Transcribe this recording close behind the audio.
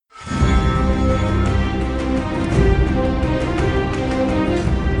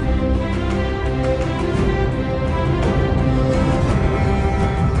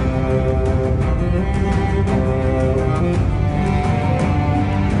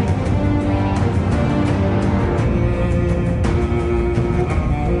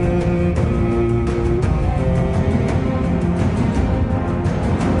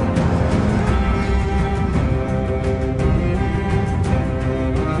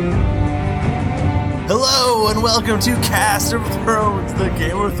Hello and welcome to Cast of Thrones, the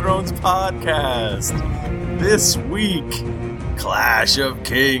Game of Thrones podcast. This week, Clash of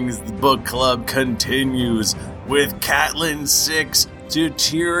Kings, the book club continues with Catelyn 6 to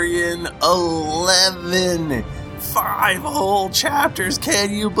Tyrion 11. 5 whole chapters,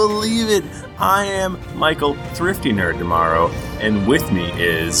 can you believe it? I am Michael Thrifty Nerd tomorrow, and with me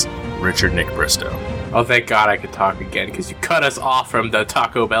is Richard Nick Bristow. Oh, thank God I could talk again, because you cut us off from the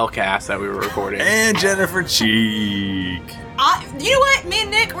Taco Bell cast that we were recording. And Jennifer Cheek. You know what? Me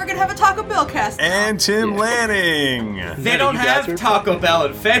and Nick, we're going to have a Taco Bell cast now. And Tim Lanning. They don't have Taco Bell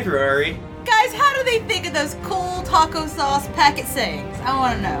in February. Guys, how do they think of those cool taco sauce packet sayings? I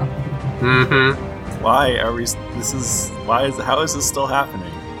want to know. Mm-hmm. How is this still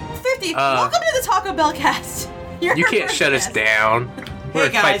happening? 50, welcome to the Taco Bell cast. You can't shut us down. We're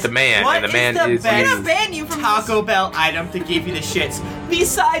Hey gonna fight guys, the man, what and the man is the is best We're you. going to ban you from Taco Bell item to give you the shits,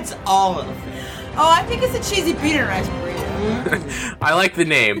 besides all of them. Oh, I think it's a cheesy bean and rice burrito. I like the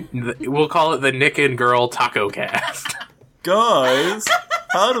name. We'll call it the Nick and Girl Taco Cast. Guys,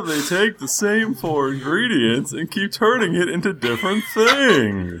 how do they take the same 4 ingredients and keep turning it into different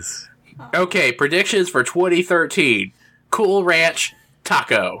things? Okay, predictions for 2013. Cool Ranch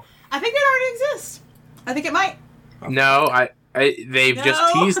Taco. I think it already exists. I think it might. No, they've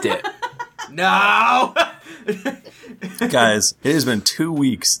just teased it. No! Guys, it has been 2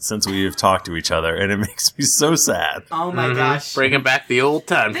 weeks since we have talked to each other, and it makes me so sad. Oh my gosh. Bringing back the old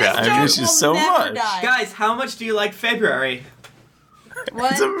time This travel. I miss you joke will so never much. die. Guys, how much do you like February?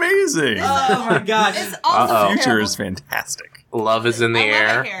 What? It's amazing. Oh my gosh. It's also The future terrible. is fantastic. Love is in the I love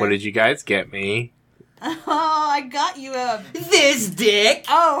air. it here. What did you guys get me? Oh, I got you a... This dick!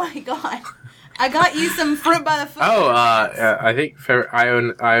 Oh my god. I got you some fruit by the foot. Oh, I think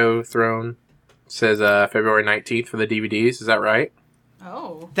IO Throne says February 19th for the DVDs. Is that right?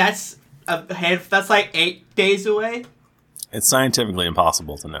 Oh. That's that's like 8 days away? It's scientifically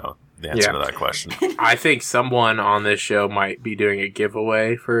impossible to know the answer Yeah. to that question. I think someone on this show might be doing a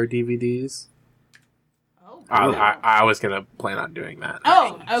giveaway for DVDs. Oh. I was going to plan on doing that.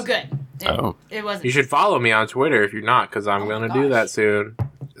 Oh, good. It wasn't. You should follow me on Twitter if you're not, because I'm going to do that soon.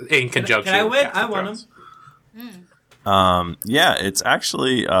 In conjunction Can I with win? Cast I of want Thrones. Yeah, it's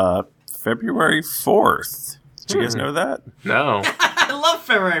actually February 4th. Did you guys know that? No. I love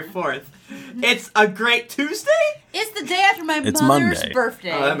February 4th. It's a great Tuesday? It's the day after my It's mother's Monday.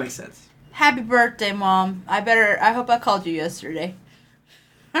 birthday. Oh, that makes sense. Happy birthday, Mom. I hope I called you yesterday.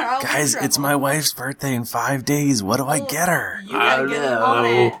 Guys, it's my wife's birthday in 5 days. What do I get her? You gotta get it on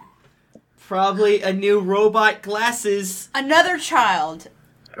know. it. Probably a new robot glasses. Another child.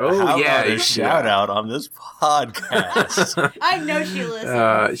 Oh, How yeah. about a shout out on this podcast? I know she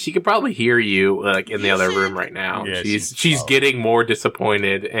listens. She could probably hear you in the You other should- room right now. Yeah, she's she's getting more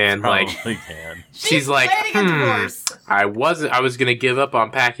disappointed and Probably can. she's like, planning a divorce. I was gonna give up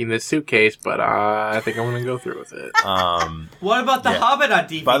on packing this suitcase, but I think I'm gonna go through with it. What about The Yeah. Hobbit on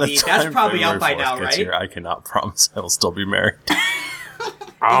DVD? By the time That's probably out by February 4th now, gets right? here, I cannot promise I will still be married.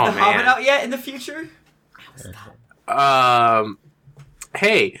 Oh Is The Hobbit man. out yet in the future?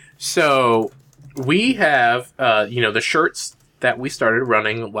 Hey, so we have the shirts that we started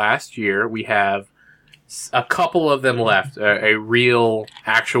running last year. We have a couple of them left, a real,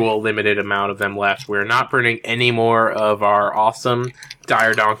 actual limited amount of them left. We're not printing any more of our awesome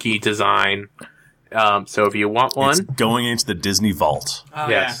Dire Donkey design. So if you want one, It's going into the Disney vault. Oh,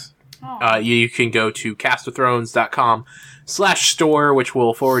 yes, you can go to castofthrones.com/store, which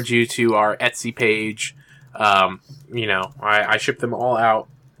will forward you to our Etsy page. I ship them all out.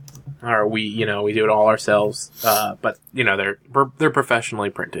 Or we do it all ourselves. But they're professionally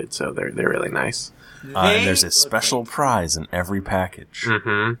printed, so they're really nice. And there's a special prize in every package.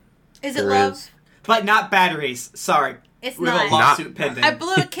 Mm-hmm. Is it There love? is. But not batteries. Sorry. It's We have a not. lawsuit pending. I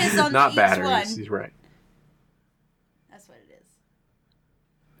blew a kiss on Not each batteries. one. He's right. That's what it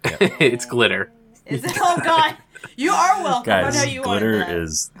is. It's glitter. Is it? Oh God! You are welcome. Guys, I know you glitter wanted that.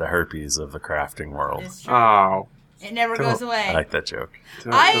 is the herpes of the crafting world. It's true. Oh. It never goes away. I like that joke.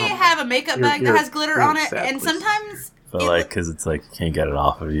 I have a makeup bag that has glitter on it, sad, and please. sometimes But because it's like, you can't get it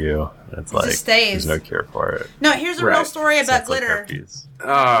off of you. It's like, stays. there's no cure for it. no. Here's a real Right. story So about it's like glitter. herpes.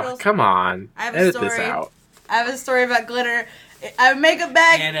 Oh, come on. I have a Edit this story. out. I have a story about glitter. I have a makeup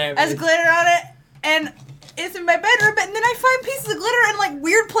bag And has everything. glitter on it, and it's in my bedroom. And then I find pieces of glitter in like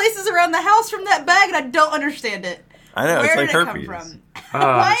weird places around the house from that bag, and I don't understand it. I know, Where it's like did it herpes. come from?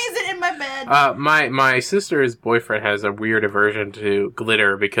 Why is it in my bed? My sister's boyfriend has a weird aversion to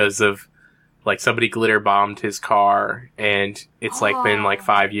glitter because of like somebody glitter bombed his car, and it's like been like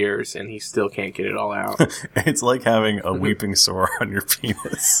 5 years, and he still can't get it all out. It's like having a weeping sore on your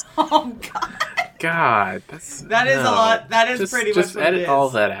penis. Oh God. God, That is a lot. That is pretty much just what it edit is. all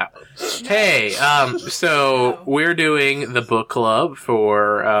that out. Hey, so we're doing the book club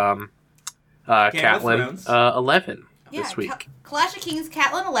for Catelyn Thrones. 11 this week. Clash of Kings,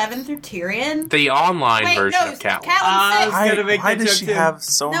 Catelyn 11 through Tyrion. The online Wait, version no, of Catelyn. I was Catelyn 6. gonna make Why that does joke she too. have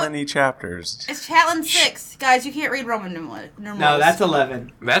so No. many chapters? It's Catelyn 6. Guys, you can't read Roman numerals. No, that's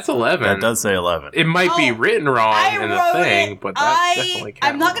 11. That's 11. That does say 11. It might be Oh, written wrong I in the wrote thing, it. but that's definitely Catelyn.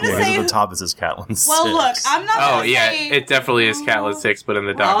 I'm not gonna Yeah, say- at the top it says Catelyn 6. Well, look, I'm not Oh, gonna yeah, say... it definitely is Catelyn 6, but in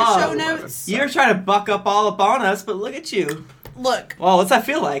the doc Oh. it Show says 11. notes. You're trying to buck up all up on us, but look at you. Look. Well, what's that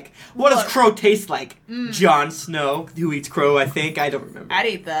feel like? What Look. does crow taste like? Jon Snow, who eats crow, I think. I don't remember. I'd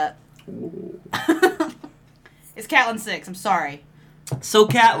eat that. It's Catelyn 6. I'm sorry. So,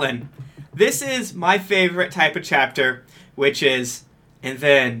 Catelyn, this is my favorite type of chapter, which is, and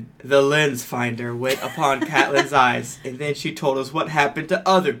then the lens finder went upon Catelyn's eyes, and then she told us what happened to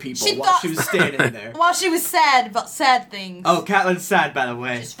other people She while thought- she was standing there. While she was sad about sad things. Oh, Catelyn's sad, by the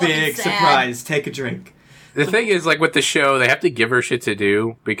way. She's fucking Big sad. surprise. Take a drink. The thing is, like, with the show, they have to give her shit to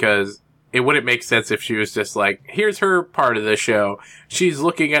do, because it wouldn't make sense if she was just like, here's her part of the show. She's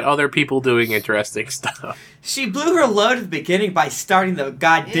looking at other people doing interesting stuff. She blew her load at the beginning by starting the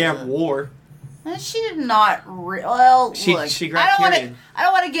goddamn Yeah. war. She did not. Well, She- look, she grabbed I don't want Tyrion. to. I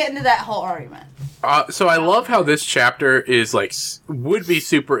don't want to get into that whole argument. So I love how this chapter is like would be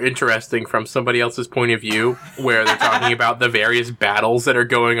super interesting from somebody else's point of view, where they're talking about the various battles that are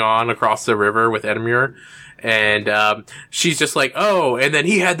going on across the river with Edmure, and she's just like, oh, and then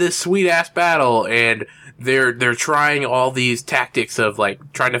he had this sweet ass battle, and they're trying all these tactics of like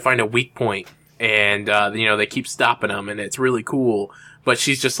trying to find a weak point, and they keep stopping them, and it's really cool. But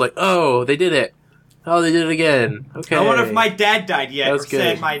she's just like, oh, they did it. Oh, they did it again. Okay. I wonder if my dad died yet That or was good.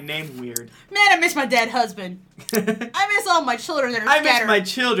 said my name weird. Man, I miss my dead husband. I miss all my children that are I miss scattered. my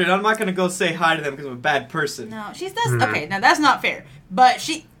children. I'm not going to go say hi to them because I'm a bad person. No, she's that's okay. Now that's not fair. But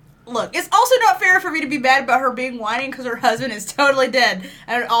look, it's also not fair for me to be bad about her being whining because her husband is totally dead,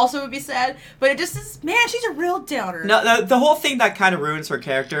 and it also would be sad. But it just is, man, she's a real downer. No, the whole thing that kind of ruins her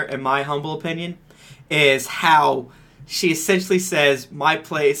character, in my humble opinion, is how she essentially says, "My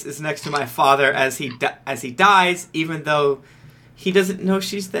place is next to my father as he dies," even though he doesn't know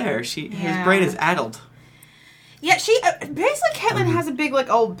she's there. His brain is addled. Yeah, she basically Catelyn has a big like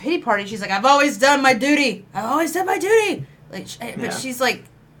old pity party. She's like, "I've always done my duty. I've always done my duty." Like, but she's like,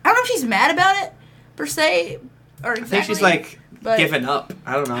 I don't know if she's mad about it per se, or exactly. I think she's like but given up.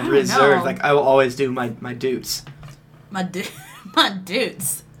 I don't know, I don't reserved. know. Like I will always do my dudes. my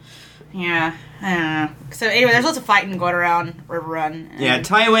dudes. Yeah, I don't know. So anyway, there's lots of fighting going around River Run. And... Yeah,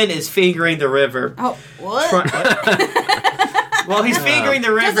 Tywin is fingering the river. Oh, what? Well, he's fingering the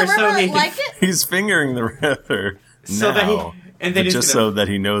Does river, the river so he like it? He's fingering the river So now, that he- and then but he's just gonna- so that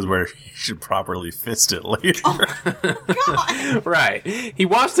he knows where he should properly fist it later. God. Right. He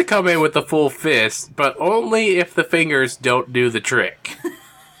wants to come in with the full fist, but only if the fingers don't do the trick.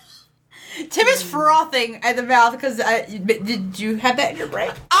 Tim is frothing at the mouth because did you have that in your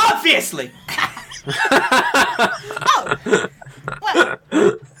brain? obviously.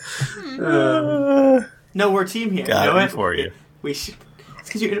 Oh, well, No, we're a team here. Got you know it what? for you. We should. It's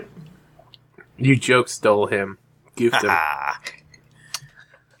because you're. You joke stole him. Goofed him.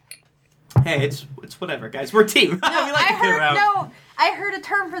 Hey, it's whatever, guys. We're a team. we like to kid around. I heard a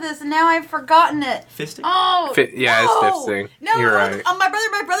term for this and now I've forgotten it. Fisting? Oh, Yeah, no. it's fisting. No, You're right.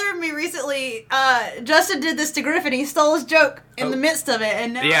 my brother and me recently. Justin did this to Griffin. He stole his joke in the midst of it,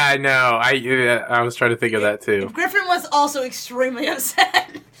 and now Yeah, I know. I was trying to think of that too. Griffin was also extremely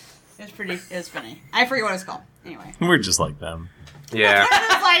upset. It was funny. I forget what it's called. Anyway, We're just like them. Yeah.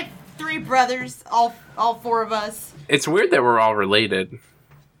 there's like 3 brothers, all 4 of us. It's weird that we're all related.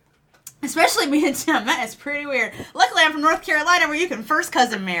 Especially me and Tim. That is pretty weird. Luckily, I'm from North Carolina, where you can first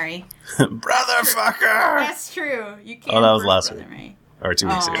cousin marry. Brother fucker! That's true. You can. Oh, that was first last brother week. marry. Or 2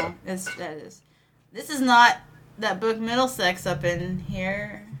 weeks ago. That is. This is not that book Middlesex up in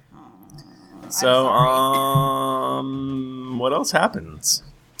here. I'm So, sorry. what else happens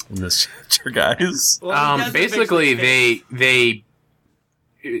in this chapter, guys? Well, he does Basically, eventually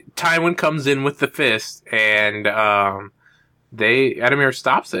Tywin comes in with the fist, and Edmure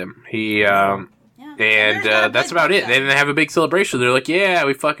stops him. He Yeah. and There's not a that's big about it. book, They didn't have a big celebration. They're like, yeah,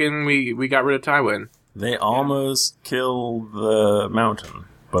 we got rid of Tywin. They almost kill the mountain,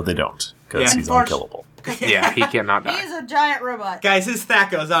 but they don't, because Yeah. he's unkillable. Yeah, he cannot die. He's a giant robot. Guys, his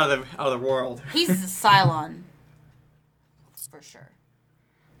Thacko's out of the world. He's a Cylon. For sure.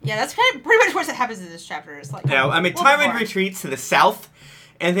 Yeah, that's pretty much what happens in this chapter. It's like, Yeah, I mean, Tywin retreats to the south,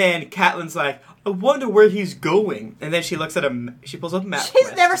 and then Catelyn's like, I wonder where he's going. And then she looks at she pulls up a map.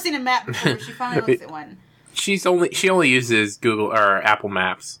 She's never seen a map before. She finally looks at one. She only uses Google or Apple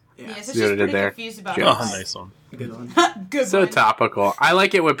Maps. Yeah, so See she's what I did pretty there? confused about Jokes. Oh, it. nice one. Good one. Good So one. topical. I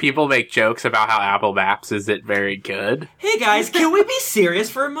like it when people make jokes about how Apple Maps isn't very good. Hey guys, can we be serious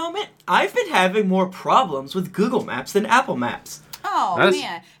for a moment? I've been having more problems with Google Maps than Apple Maps. Oh, That's-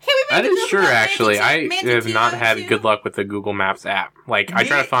 man. Hey, we made That the is Google true, Maps actually. I Manti have not had too. good luck with the Google Maps app. Like, I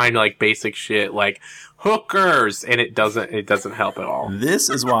try to Me- find, like, basic shit, like hookers, and it doesn't help at all. This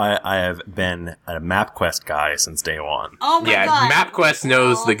is why I have been a MapQuest guy since day one. Oh my Yeah, god. MapQuest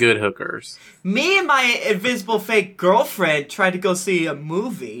knows Oh. the good hookers. Me and my invisible fake girlfriend tried to go see a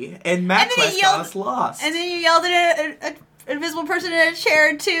movie, and then he MapQuest yelled- got us lost. And then you yelled at an invisible person in a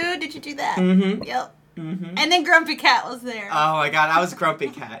chair too. Did you do that? Mm-hmm. Yep. And then Grumpy Cat was there. Oh my god, I was Grumpy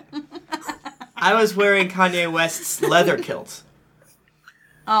Cat. I was wearing Kanye West's leather kilt.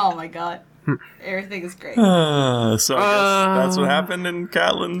 Oh my god. Everything is great. So I guess that's what happened in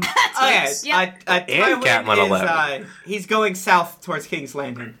Catelyn. Okay, Yeah. And Catelyn Tywin 11. is, he's going south towards King's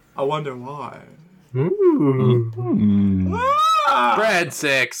Landing. I wonder why. Ooh. Ah! Bread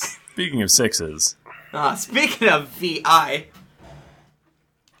 6. Speaking of sixes, Speaking of VI,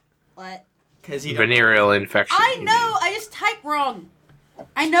 What? because you don't Venereal infection. I know. I just typed wrong.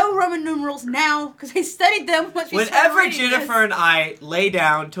 I know Roman numerals now because I studied them. Once we started Whenever reading Jennifer this. and I lay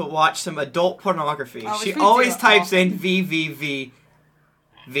down to watch some adult pornography, Oh, she which we always do types in often. VVVV.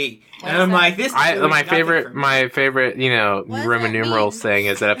 What And is I'm that? like, this is doing My nothing favorite, for me. my favorite, What does Roman that numerals mean? thing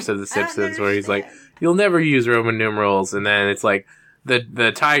is that episode of The I don't Simpsons where he's like, understand. "You'll never use Roman numerals," and then it's like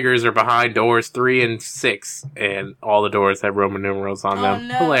the tigers are behind doors 3 and 6, and all the doors have Roman numerals on Oh, them.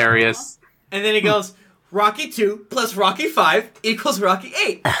 no. Hilarious. And then he goes, Rocky 2 plus Rocky 5 equals Rocky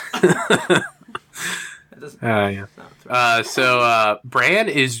 8. That doesn't- Yeah. no, So Bran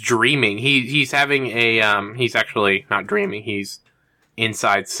is dreaming. He's having a he's actually not dreaming. He's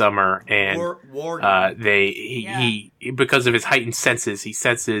inside Summer, and War he because of his heightened senses, he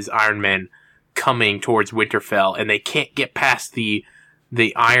senses Iron Men coming towards Winterfell, and they can't get past the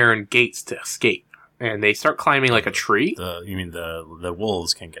iron gates to escape, and they start climbing like a tree. you mean the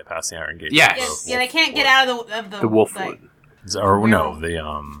wolves can't get past the Iron Gate? Yes. Yeah, they can't get out of the The Wolfwood. like, Or no,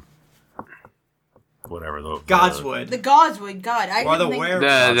 whatever the Godswood. the Godswood. God, I Or the didn't think- were-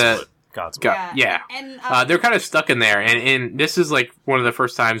 The Godswood. yeah. And They're kind of stuck in there, and this is like one of the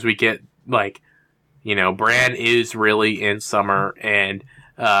first times we get like, Bran is really in Summer, and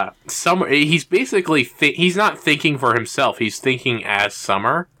Summer. He's basically he's not thinking for himself. He's thinking as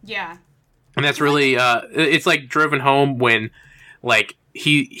Summer, yeah. and that's really it's like driven home when like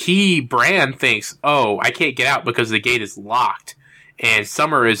Bran thinks, oh, I can't get out because the gate is locked. And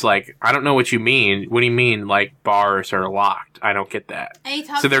Summer is like, I don't know what you mean. What do you mean, like, bars are locked? I don't get that. And he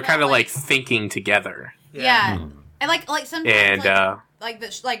talks So they're about, kind of like thinking together. yeah. Hmm. And like sometimes And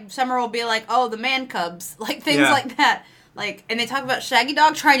like Summer will be like, oh, the man cubs, like things Yeah. like that. Like, and they talk about Shaggy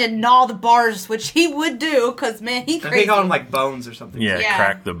Dog trying to gnaw the bars, which he would do, because man, he I crazy. think called him like Bones or something. Yeah, Yeah.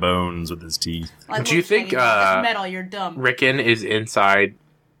 crack the bones with his teeth. Like, Do you look, think, Shaggy Dog, it's metal? You're dumb. Rickon is inside.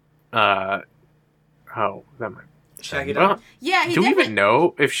 That might. Shaggy Well, Dog. Yeah, he do we definitely. even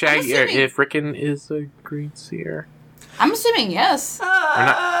know if Shaggy or assuming- if Rickon is a Green Seer? I'm assuming yes.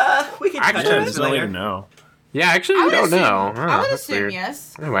 We can touch Actually, Yeah, on there's this no way later. to know. Yeah, actually, I we would don't assume, know. Oh, I would that's assume weird.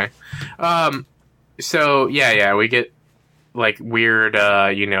 yes. Anyway, so yeah, we get like weird,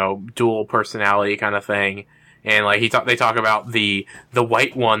 dual personality kind of thing, and like they talk about the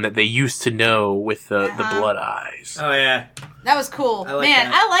white one that they used to know with the Uh-huh. blood eyes. Oh, yeah. That was cool. I like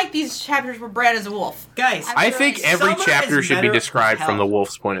Man, that. I like these chapters where Brad is a wolf. Guys, I'm I sure think it's- every Summer chapter is should be better described than from the hell.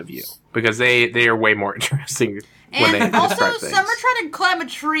 wolf's point of view because they are way more interesting when they And also, describe things. Summer tried to climb a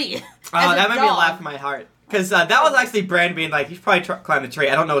tree. oh, as a that made me dog. laugh in my heart. Because that was actually Bran being like, you should probably climb the tree.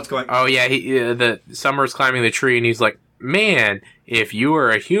 I don't know what's going on. Oh yeah, the Summer's climbing the tree, and he's like, "Man, if you were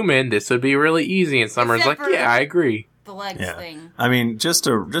a human, this would be really easy." And Summer's Except like, for- "Yeah, I agree." The legs Yeah. thing. I mean, just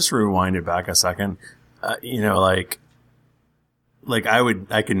to rewind it back a second, like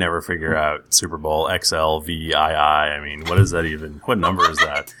I could never figure out Super Bowl XLVII. I mean, what is that even? What number is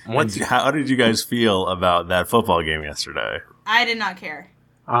that? What's- And how did you guys feel about that football game yesterday? I did not care.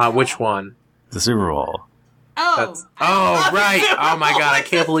 Which one? The Super Bowl. Oh. Oh right! Oh my god, I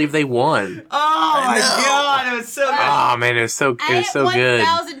can't believe they won. Oh, my know. God. It was so good. Oh man, it was so good.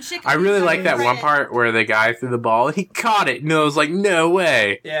 1,000 chickens. I really like that Credit. one part where the guy threw the ball and he caught it, and I was like, "No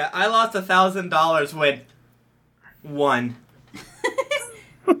way!" Yeah, I lost $1,000 with one.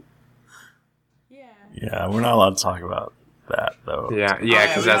 Yeah. Yeah, we're not allowed to talk about that, though. Yeah, Oh, yeah,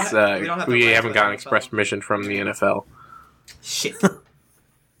 because we don't that's have- we don't have the we rights haven't to gotten the express NFL. permission from the NFL. Shit.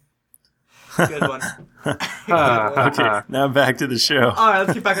 Good one. Okay, now back to the show. All right,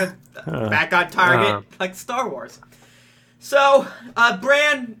 let's get back on target, like Star Wars. So,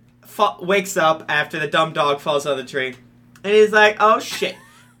 Bran wakes up after the dumb dog falls out of the tree, and he's like, "Oh shit,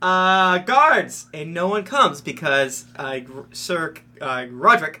 guards!" And no one comes because Sir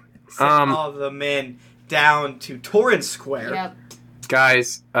Roderick sent all of the men down to Torrance Square. Yep.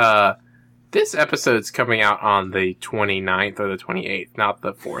 Guys, this episode's coming out on the 29th or the 28th, not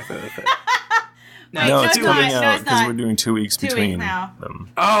the 4th or the 5th. Now, No, no, it's it's coming not. No, out it's because not. we're doing 2 weeks 2 weeks between now. them.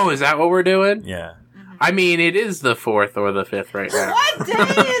 Oh, is that what we're doing? Yeah. I mean, it is the 4th or the 5th right now. What day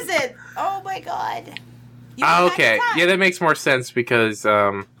is it? Oh my god. You Oh, have okay. time. Yeah, that makes more sense because,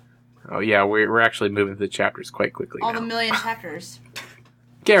 we're actually moving through the chapters quite quickly All now. the million chapters.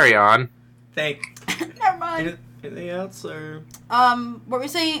 Carry on. Never mind. Anything else? Or? What were we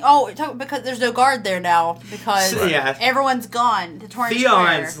saying? Oh, we're talking because there's no guard there now because Yeah. everyone's gone to Torrance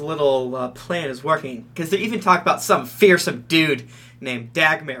Theon's Square. little plan is working because they even talk about some fearsome dude named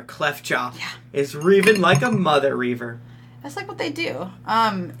Dagmar Cleftjaw is reaving like a mother reaver. That's like what they do.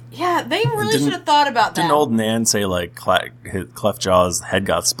 Yeah, they really Didn't- should have thought about that. Didn't old Nan say, like, Cleftjaw's head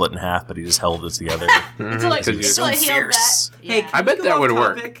got split in half, but he just held it together? Until like, Because you're until I so healed fierce. that. Hey, Yeah. I bet can we that go would off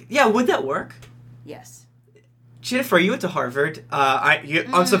work. topic? Yeah, would that work? Yes. Jennifer, you went to Harvard.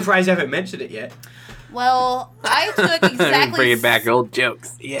 I'm surprised you haven't mentioned it yet. Well, I took exactly. Bringing back old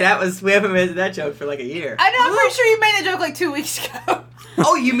jokes. Yeah. We haven't made that joke for like a year. I know. I'm pretty sure you made that joke like 2 weeks ago.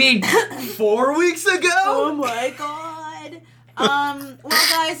 Oh, you mean 4 weeks ago? Oh my god. Well,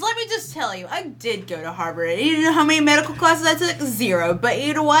 guys, let me just tell you, I did go to Harvard. You know how many medical classes I took? 0. But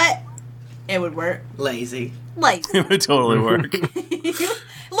you know what? It would work. Lazy. Like, It would totally work.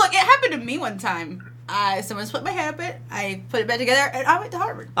 look, it happened to me one time. Someone split my head open. I put it back together, and I went to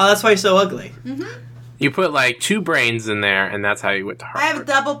Harvard. Oh, that's why you're so ugly. You put like 2 brains in there, and that's how you went to Harvard. I have a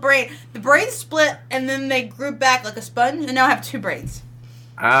double brain. The brain split, and then they grew back like a sponge, and now I have 2 brains.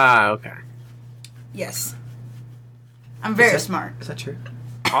 Ah, okay. Yes. I'm very Is that- smart. Is that true?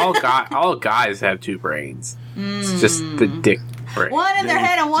 All guys have 2 brains. It's just the dick brain. One in their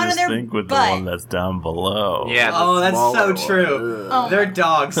head and one in Just their think with butt. the one that's down below. Yeah. Oh, the that's so smaller true. one. Oh They're my-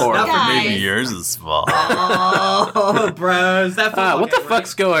 dogs. Or Not for guys. Maybe me. yours is small. Oh, bros. That What the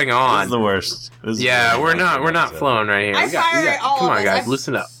fuck's going This on? is the worst. This is Yeah, the we're worst not episode. flowing right here. I We got- fire all come of on, us. guys, I-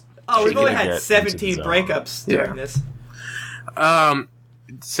 loosen up. Oh, we've We're only gonna get had into 17 the zone. breakups Yeah. during this.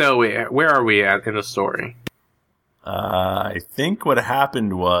 So where are we at in the story? I think what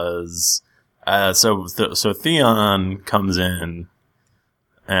happened was, so Theon comes in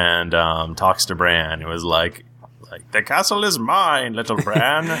and talks to Bran. It was like the castle is mine, little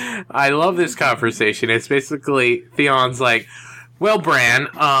Bran. I love this conversation. It's basically Theon's like, "Well, Bran,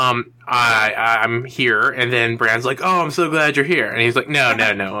 I'm here," and then Bran's like, "Oh, I'm so glad you're here," and he's like, "No, you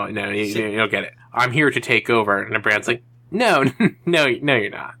don't get it. I'm here to take over," and then Bran's like, "No, no, you're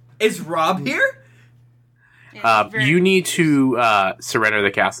not. Is Rob here? Yeah, very- You need to surrender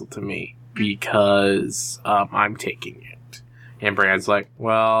the castle to me because I'm taking it." And Bran's like,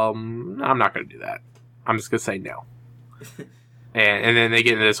 "Well, I'm not going to do that. I'm just going to say no." and then they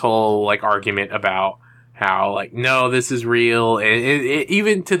get into this whole like argument about how like, no, this is real, and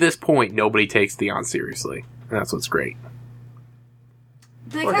even to this point, nobody takes Theon seriously, and that's what's great.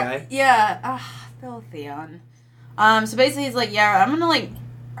 They Poor kin- guy. Yeah. Phil Theon. So basically, he's like, "Yeah, I'm gonna like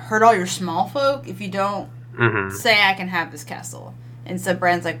hurt all your small folk if you don't Hmm say I can have this castle." And so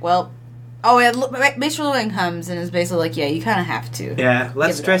Bran's like, "Well, oh yeah, look, Maester Luwin comes and is basically like, yeah, you kind of have to." Yeah,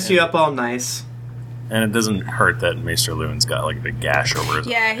 let's Give it dress up. you up all nice. And it doesn't hurt that Maester Luwin's got like a big gash over his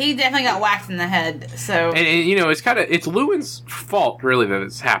Yeah, he definitely got whacked in the head. So And you know, it's Lewin's fault really that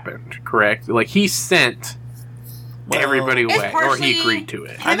it's happened. Correct? Like he sent everybody It's away, or he partially- agreed to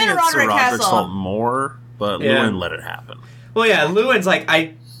it. I him think and it's Sir Roderick Roderick's Castle. fault more, but Yeah. Luwin let it happen. Well, yeah, Lewin's like,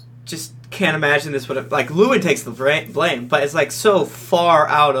 I just can't imagine this would have, like, Lewin takes the blame, but it's like so far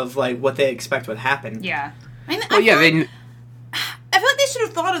out of like what they expect would happen. yeah, I mean, Well, yeah, I feel like they should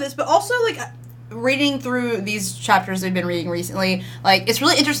have thought of this, but also like reading through these chapters they've been reading recently, like it's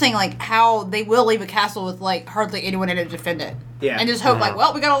really interesting, like how they will leave a castle with like hardly anyone in it to defend it, Yeah. and just hope like,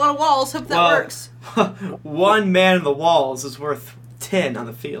 well, we got a lot of walls, hope that Well, works. One man in the walls is worth 10 on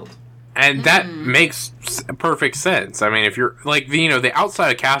the field. And that makes perfect sense. I mean, if you're like, the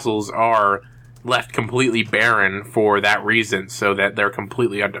outside of castles are left completely barren for that reason, so that they're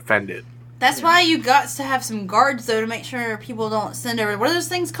completely undefended. That's why you got to have some guards though to make sure people don't send over. What are those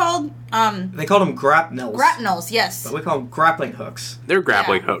things called? They called them grapnels. Grapnels. Yes. But we call them grappling hooks. They're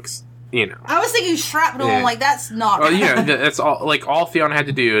grappling Yeah. hooks. you know. I was thinking shrapnel. Yeah. I'm like, that's not. Well, you know, that's all. Like all Theon had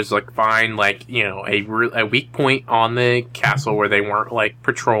to do is like find like you know a weak point on the castle where they weren't like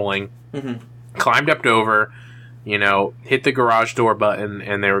patrolling. Mm-hmm. Climbed up over, you know, hit the garage door button,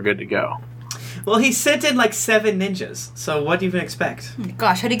 and they were good to go. Well, he sent in like 7 ninjas, so what do you even expect?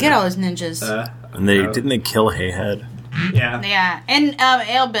 Gosh, how do you get all those ninjas? And didn't they kill Hayhead? Yeah. Yeah, and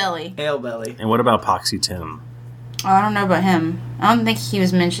Ale Belly. Ale Belly. And what about Poxy Tim? Oh, I don't know about him. I don't think he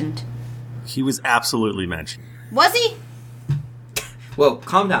was mentioned. He was absolutely mentioned. Was he? Whoa,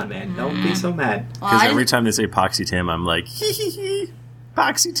 calm down, man. Don't be so mad. Well, Because I every didn't- time they say Poxy Tim, I'm like, hee hee hee,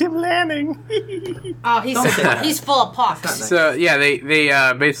 Poxy Tim Lanning. Oh, Don't say that. he's full of pox. That's not nice. So yeah, they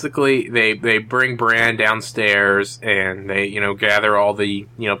basically they bring Bran downstairs and they you know gather all the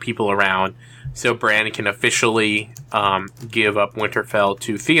you know people around so Bran can officially give up Winterfell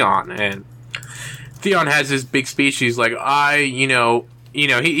to Theon, and Theon has his big speech. He's like, he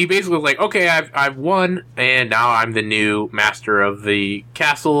basically was like, okay, I've won, and now I'm the new master of the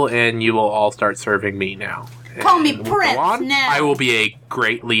castle, and you will all start serving me now. Call me And we'll go Prince on. now. I will be a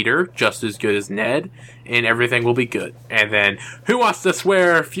great leader, just as good as Ned, and everything will be good. And then, who wants to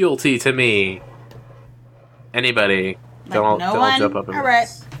swear fealty to me? Anybody? Like no one? jump up and All right.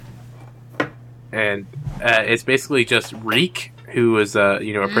 And it's basically just Reek, who is a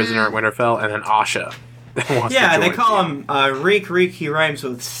prisoner at Winterfell, and then Asha. That wants Yeah, to they join call Theon. him Reek. Reek, he rhymes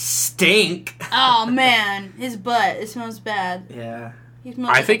with stink. Oh man, his butt. It smells bad. Yeah. He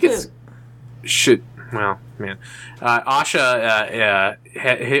smells I like think poop. it's well, man. Asha,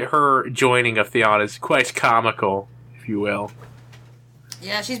 her joining of Theon is quite comical, if you will.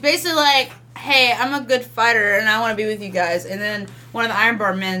 Yeah, she's basically like, hey, I'm a good fighter and I want to be with you guys. And then one of the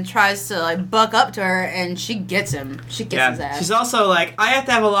Ironborn men tries to like buck up to her and she gets him. She gets his ass. She's also like, I have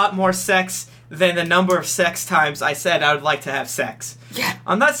to have a lot more sex than the number of sex times I said I would like to have sex. Yeah.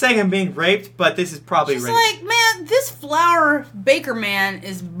 I'm not saying I'm being raped, but this is probably She's rape. like, man, this flour baker man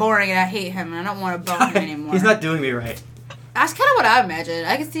is boring and I hate him and I don't want to bone him anymore. He's not doing me right. That's kind of what I imagine.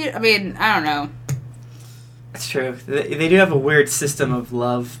 I can see it. I mean, I don't know. That's true. They do have a weird system of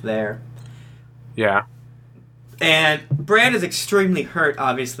love there. Yeah. And Bran is extremely hurt,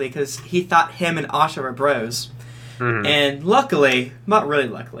 obviously, because he thought him and Asha were bros. Mhm. And luckily, not really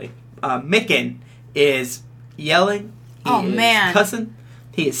luckily, Mikken is yelling. He Oh, is man. cussing.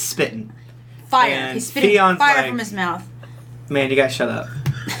 He is spitting. Fire. And He's spitting Theon's fire like- from his mouth. Man, you gotta shut up.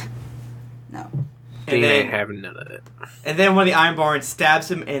 No. They And ain't then, having none of it. and then one of the Ironborn stabs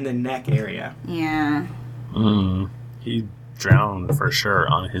him in the neck area. Yeah. He drowned for sure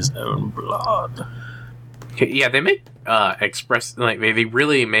on his own blood. Yeah, they make express like they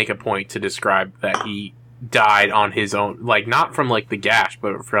really make a point to describe that he died on his own, like not from like the gash,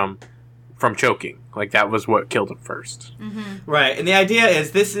 but from choking. Like that was what killed him first. Right, and the idea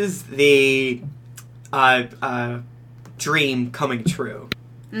is this is the dream coming true.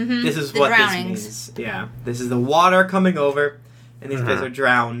 Mm-hmm. This is The what drownings. this means. Yeah, this is the water coming over, and these guys are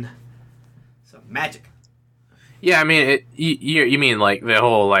drowned. So magic. Yeah, I mean, you mean like the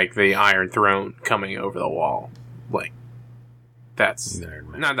whole like the Iron Throne coming over the wall, like that's The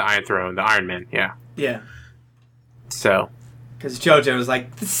Iron Man. not the Iron Throne, the Iron Man. Yeah. Yeah, So because JoJo was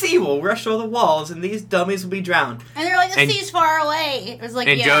like, the sea will rush over the walls, and these dummies will be drowned. And they're like, the And- sea's far away. It was like,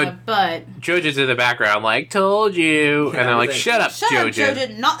 and yeah, but... Jojo's in the background, like told you, Yeah, and they're like, like, shut up, Shut Jojo. up,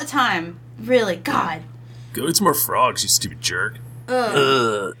 Jojo. Not the time. Really, God. Go eat some more frogs, you stupid jerk. Ugh.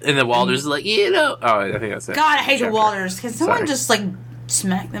 Ugh. And then Walter's like, Oh, I think that's it. God, I hate the Chapter. Walders. Can someone Sorry. just, like,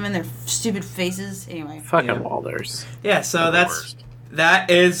 smack them in their stupid faces? Anyway. Fucking Yeah. Walders. Yeah, so The worst. that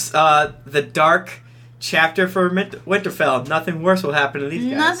is the dark chapter for Winterfell. Nothing worse will happen to these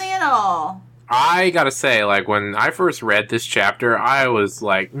guys. Nothing at all. I gotta say, like, when I first read this chapter, I was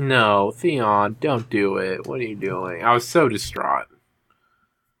like, no, Theon, don't do it. What are you doing? I was so distraught.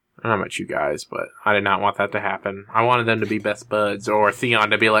 I don't know about you guys, but I did not want that to happen. I wanted them to be best buds, or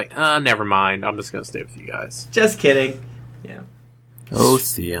Theon to be like, never mind, I'm just gonna stay with you guys. Just kidding. Yeah. Oh,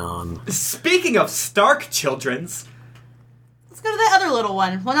 Theon. Speaking of Stark children's, Let's go to the other little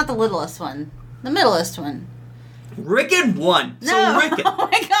one. Well, not the littlest one. The middlest one. Rickon won. No. So Rickon. Oh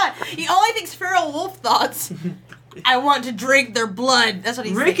my God. He only thinks feral wolf thoughts. I want to drink their blood. That's what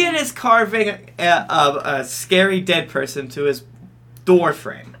he's Rickon thinking. is carving a scary dead person to his door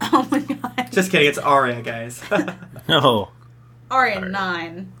frame. Oh my God. Just kidding, it's Arya, guys. No. Arya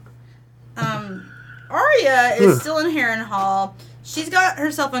 9. Arya is still in Harrenhal. She's got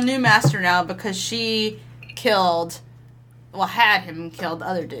herself a new master now because she had him killed the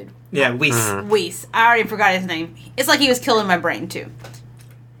other dude. Yeah, Weiss. Weiss. I already forgot his name. It's like he was killed in my brain too.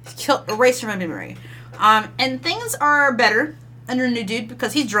 Erased from my memory. And things are better. under a new dude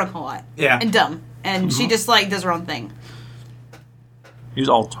because he's drunk a lot. Yeah. And dumb. And she just, like, does her own thing. He's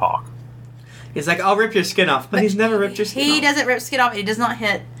all talk. He's like, I'll rip your skin off, but he's never ripped your skin off. He doesn't rip skin off. He does not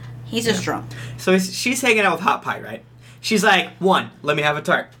hit. He's just drunk. So she's hanging out with Hot Pie, right? She's like, 1, let me have a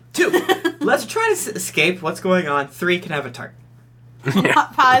tart. 2, let's try to escape what's going on. 3, can have a tart.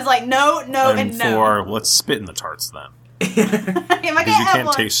 Hot Pie's like, no, And no. 4, let's spit in the tarts then. Am I Because gonna you have can't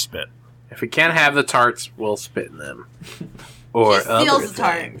one? taste spit. If we can't have the tarts, we'll spit in them. Or She steals other the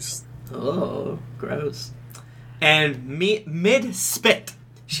tart. things. Oh, gross. And mid-spit,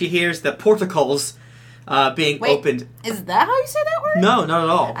 she hears the portcullis being Wait, opened. Is that how you say that word? No, not at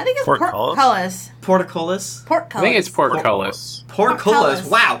all. I think it's Portcullis? portcullis. Portcullis? Portcullis. I think it's portcullis. Portcullis. Portcullis.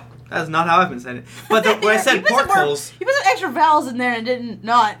 Wow. That's not how I've been saying it. But when I said You put some more- portcullis, You put some extra vowels in there and it did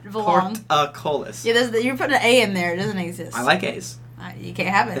not belong. portcullis. Yeah, you're putting an A in there. It doesn't exist. I like A's. You can't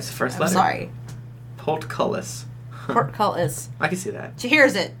have it. It's the first I'm letter. sorry. Portcullis. Portcullis. I can see that. She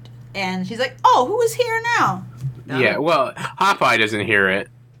hears it, and she's like, "Oh, who is here now?" No. Yeah, well, Hot Pie doesn't hear it.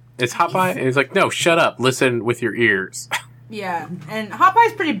 It's Hot Pie, and he's like, no, shut up. Listen with your ears. Yeah, and Hot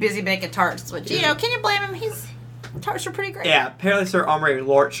Pie's pretty busy baking tarts, which, you know, can you blame him? Tarts are pretty great. Yeah, apparently Sir Omri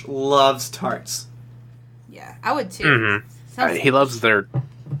Lorch loves tarts. Yeah, I would too. Mm-hmm. Sounds- He loves their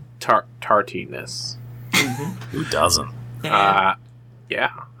tartiness. Who doesn't? And Yeah.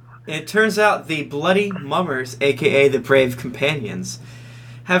 it turns out the Bloody Mummers, aka the Brave Companions,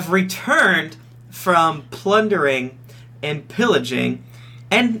 have returned from plundering and pillaging,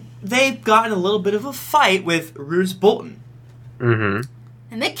 and they've gotten a little bit of a fight with Roose Bolton. Mm-hmm.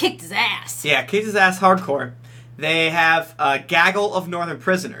 and they kicked his ass. Yeah, kicked his ass hardcore. They have a gaggle of northern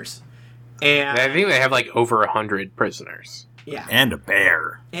prisoners. And I think they have like over 100 prisoners. yeah. And a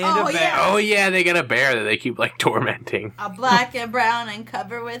bear. And Oh, a bear. yeah. Oh yeah, they got a bear that they keep like tormenting. A black and brown and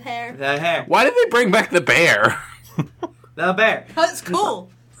covered with hair. The hair. Why did they bring back the bear? The bear. That's cool.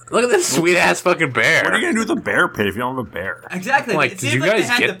 Look at this sweet ass fucking bear. What are you gonna do with a bear pit if you don't have a bear? Exactly. Like, It did seemed you like they guys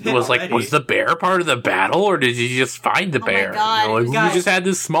had the get? pit Was already. the bear part of the battle, or did you just find the my bear? God. You know, like, Guys. we just had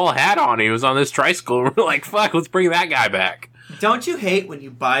this small hat on. He was on this tricycle. And we're like, fuck, let's bring that guy back. Don't you hate when you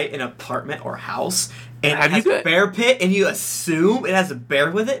buy an apartment or house and Have it has you a got- bear pit and you assume it has a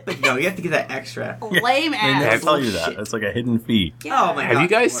bear with it? But no, you have to get that extra. Lame They ass. never tell you Bullshit. that. It's like a hidden fee. Yeah. Oh my Have God, you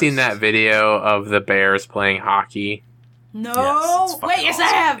guys worse. seen that video of the bears playing hockey? No. Yes, it's fucking Wait, yes, I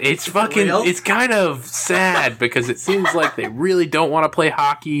awesome. have. It's fucking. real? It's kind of sad because it seems like they really don't want to play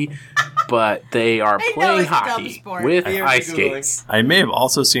hockey, but they are They know playing it's a dumb hockey sport. with Here, ice Googling. skates. I may have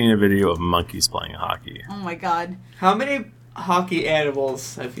also seen a video of monkeys playing hockey. Oh my god. How many hockey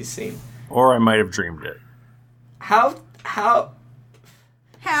animals have you seen? Or I might have dreamed it. How How?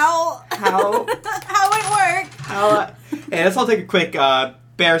 How- How it work? Hey, let's all take a quick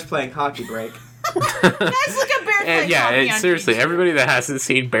bears playing hockey break. Guys, look at bear playing Yeah, hockey on seriously, YouTube. everybody that hasn't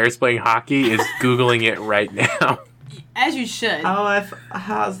seen bears playing hockey is googling it right now. As you should.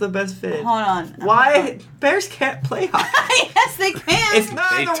 How's the best fit? Hold on. Why bears can't play hockey? Yes, they can. It's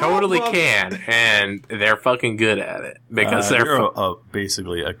not They in the totally rule book. can, and they're fucking good at it because they're. You're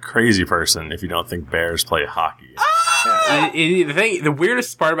basically a crazy person if you don't think bears play hockey. The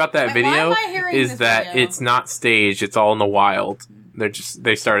weirdest part about that Wait, why video am I hearing is this that video? it's not staged; it's all in the wild.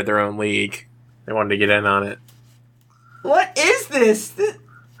 They started their own league. They wanted to get in on it. What is this?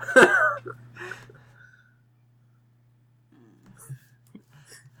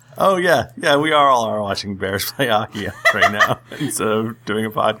 Oh yeah, we all are watching bears play hockey right now instead of doing a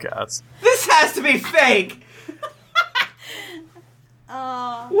podcast. This has to be fake.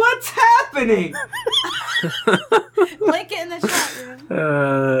 What's happening? Link it in the chat room. Uh,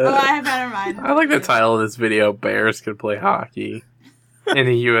 Oh, I have never mind. I like the title of this video: "Bears Can Play Hockey in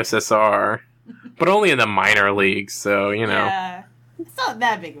the USSR," but only in the minor leagues. So you know. Yeah. It's not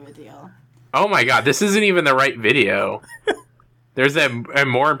that big of a deal. Oh my god, this isn't even the right video. There's a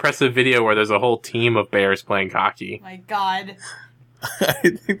more impressive video where there's a whole team of bears playing hockey. My god. I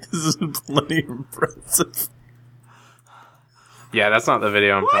think this is plenty impressive. Yeah, that's not the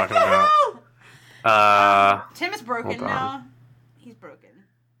video I'm talking about. Tim is broken Hold on. now. He's broken.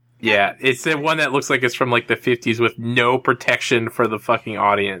 Yeah, it's the one that looks like it's from like the 50s with no protection for the fucking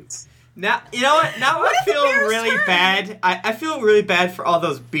audience. Now you know what? Now What I if the feel bears really turn? bad. I feel really bad for all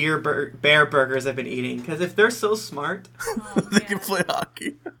those bear burgers I've been eating because if they're so smart, Oh, They can play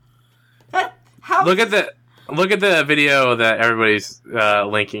hockey. how Look at the Look at the video that everybody's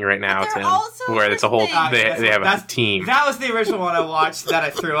linking right now, They're Tim, also where it's a whole. things. They have a team. That was the original one I watched that I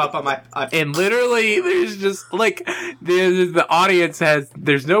threw up on my. And literally, there's just like the audience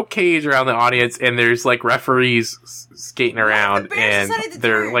there's no cage around the audience, and there's like referees skating around, Bears and decided to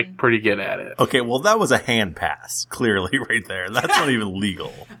they're turn. like pretty good at it. Okay, well, that was a hand pass, clearly, right there. That's not even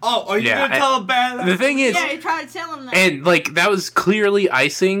legal. Oh, are you Yeah, gonna tell a bear that? The thing is, Yeah, you try to tell him that. and like that was clearly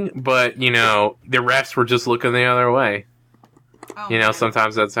icing, but the refs were just looking the other way. Oh,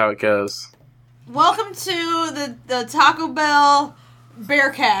 Sometimes that's how it goes. Welcome to the Taco Bell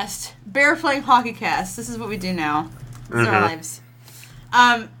Bearcast. Bear playing hockey cast. This is what we do now. This is our lives.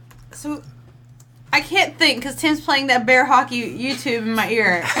 So I can't think because Tim's playing that bear hockey YouTube in my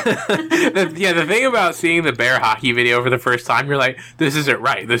ear. The thing about seeing the bear hockey video for the first time, you're like, this isn't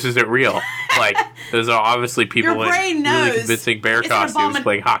right. This isn't real. Like, those are obviously people Your in brain really knows convincing bear it's an costumes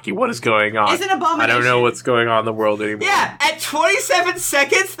playing hockey. What is going on? It's an abomination. I don't know what's going on in the world anymore. Yeah, at 27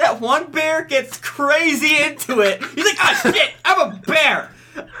 seconds, that one bear gets crazy into it. He's like, oh shit, I'm a bear.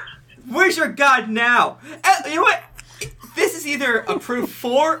 Where's your god now? You know what? This is either a proof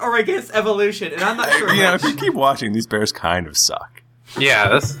for or against evolution, and I'm not sure. Yeah, which. if you keep watching, these bears kind of suck. Yeah,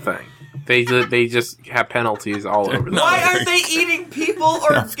 that's the thing. They just have penalties all over them. Why aren't they eating people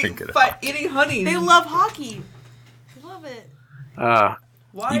or I'm thinking eating honey? They love hockey. They love it.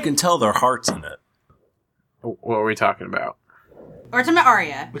 Why? You can tell their heart's in it. What were we talking about? We're talking about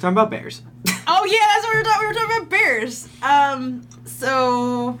Arya. We're talking about bears. Oh yeah, that's what we were talking. We were talking about bears.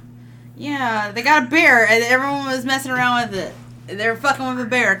 So yeah, they got a bear, and everyone was messing around with it. They're fucking with a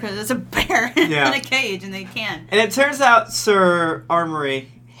bear because it's a bear Yeah. in a cage, and they can. And it turns out Sir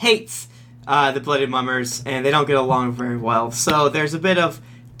Armory hates the Bloody Mummers, and they don't get along very well. So there's a bit of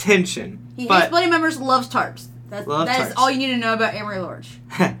tension. He hates but Bloody Mummers, loves tarps. That Loves is tarps. all you need to know about Amory Lorge.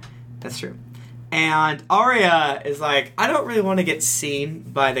 that's true. And Arya is like, I don't really want to get seen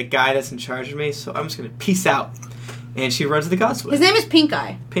by the guy that's in charge of me, so I'm just going to peace out. And she runs to the Godswood. His name is Pink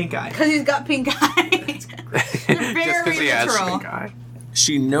Eye Pink Eye. because he's got pink eye. They're very Just because he has literal. pink eye.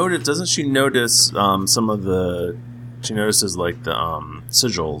 Doesn't she notice some of the, she notices like the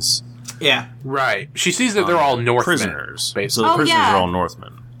sigils. Yeah. Right. She sees that they're all Northmen. Prisoners. So basically. the Oh, prisoners yeah. are all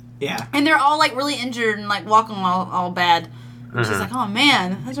Northmen. Yeah. And they're all like really injured and like walking all bad. And Mm-hmm. she's like, "Oh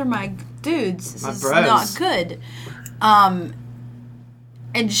man, those are my dudes. This My is bros." not good."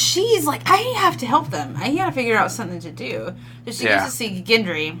 And she's like, "I have to help them. I gotta figure out something to do." So she Yeah. goes to see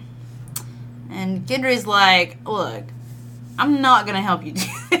Gendry, and Gendry's like, "Look, I'm not gonna help you do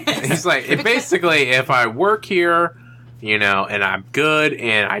this." He's like, basically, if I work here, and I'm good,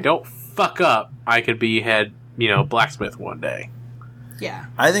 and I don't fuck up, I could be head, blacksmith one day. Yeah.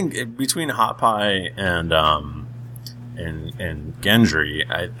 I think between Hot Pie and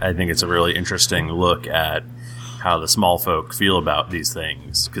Gendry, I think it's a really interesting look at how the small folk feel about these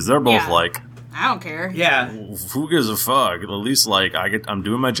things, because they're both Yeah. like, I don't care. Yeah. who gives a fuck? At least like I'm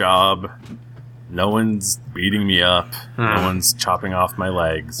doing my job. No one's beating me up. No one's chopping off my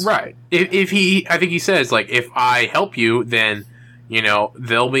legs. Right. I think he says, like, if I help you, then,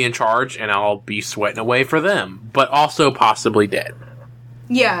 they'll be in charge, and I'll be sweating away for them, but also possibly dead.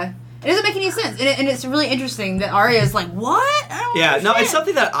 Yeah. It doesn't make any sense, and it's really interesting that Arya is like, "What? I don't Yeah. No, understand." it's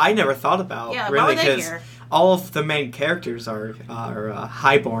something that I never thought about. Yeah, why really, would they because care? all of the main characters are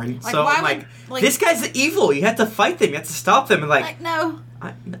highborn. Like, So why I'm would- like, this guy's evil. You have to fight them. You have to stop them. And Like, no.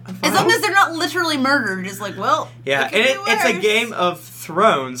 I'm As fine. long as they're not literally murdered, it's like, well, Yeah, it could and be it's a worse. game of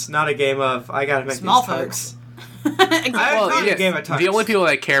Thrones, not a game of I gotta make Small these folks. tarts. Exactly. Well, yeah. Game of Thrones. The only people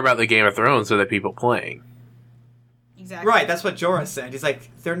that care about the Game of Thrones are the people playing. Exactly. Right, that's what Jorah said. He's like,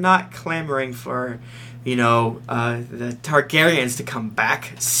 they're not clamoring for, the Targaryens to come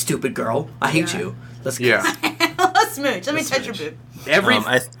back. Stupid girl, I hate Yeah. you. Let's go. Yeah. Let's smooch. Let me Let's touch your smooch. boob.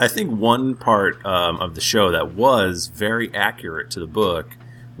 I think one part of the show that was very accurate to the book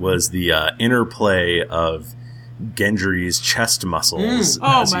was the interplay of Gendry's chest muscles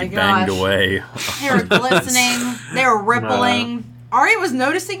Oh as my he banged gosh. away. They were glistening. They were rippling. Arya was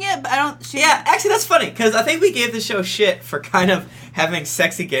noticing it, but I don't. She, Yeah, actually, that's funny because I think we gave the show shit for kind of having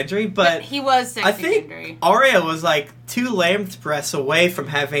sexy Gendry, but he was sexy. I think Gendry. Arya was like 2 lamb's breasts away from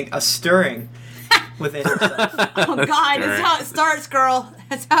having a stirring within herself. Oh God, that's how it starts, girl.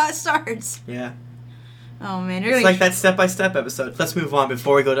 That's how it starts. Yeah, Oh man, you're it's gonna like that step-by-step episode. Let's move on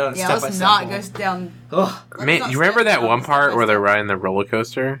before we go down a Yeah, step-by-step. let's not hole. go down. Ugh. let's Man, not you remember step that one step part by where they're step. riding the roller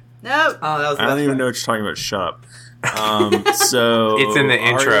coaster? No. Oh, that was. I don't even know what you're talking about. Shut up. So It's in the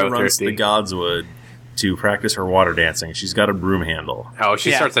Arya intro, runs to Thirsty. the Godswood to practice her water dancing. She's got a broom handle. Oh, she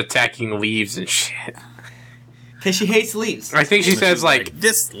Yeah. starts attacking leaves and shit. Because she hates leaves. I think she And says she's like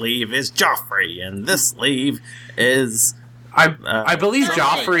this leaf is Joffrey, and this leaf is. I believe something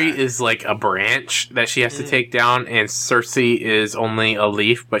like Joffrey that. is like a branch that she has to take down, and Cersei is only a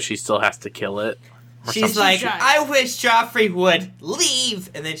leaf, but she still has to kill it. or She's something. like, Giant. I wish Joffrey would leave,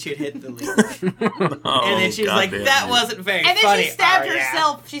 and then she'd hit the leaf. Oh, And then she was like, goddamn that it. wasn't very And then funny. she stabbed Arya."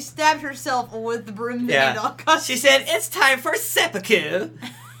 herself. She stabbed herself with the broom Yeah. handle. 'Cause She said, it's time for seppuku.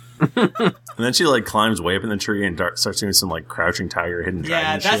 And then she like climbs way up in the tree and starts doing some like crouching tiger, hidden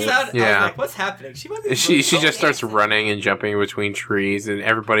Yeah, dragon that's shit. how I Yeah. was like, what's happening? She might be She really just starts dancing. running and jumping between trees, and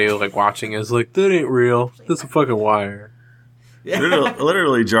everybody like watching is like, "That ain't real. That's a fucking wire." Yeah.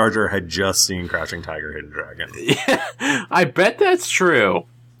 Literally, Jar Jar had just seen Crouching Tiger, Hidden Dragon. Yeah, I bet that's true.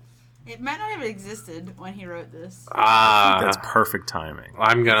 it might not have existed when he wrote this. That's perfect timing.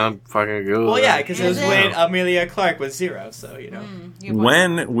 I'm gonna fucking Google. Well, yeah, because it was Is it? when Amelia Clark was 0, so, you know. You want-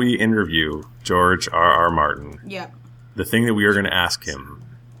 When we interview George R.R. Martin, Yep. the thing that we are going to ask him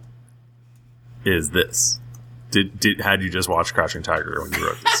is this: had you just watched Crouching Tiger when you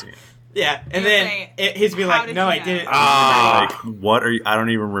wrote this scene? Yeah, and He'll then say, he's be "How like, did no, you I know?" didn't. Ah. Like, what are you? I don't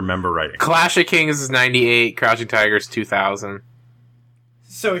even remember writing. Clash of Kings is 98, Crouching Tiger's 2000.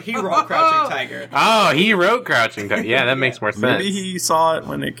 So he wrote Crouching Tiger. Oh, he wrote Crouching Tiger. Yeah, that makes more sense. Maybe he saw it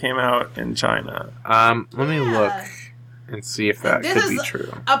when it came out in China. Let me look and see if that This could is be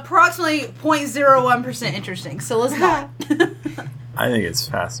true. approximately 0.01% interesting, so let's not. I think it's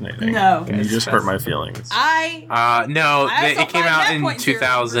fascinating. No. And you just hurt my feelings. No, I also it came find out that in 0.01%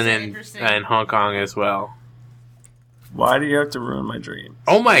 2000 interesting. in Hong Kong as well. Why do you have to ruin my dream?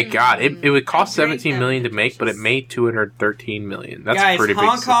 Oh my god, it would cost I drank 17 that million to make, but it juice. made 213 million. That's Guys, a pretty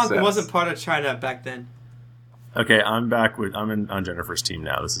Hong big Kong success. wasn't part of China back then. Okay, I'm on Jennifer's team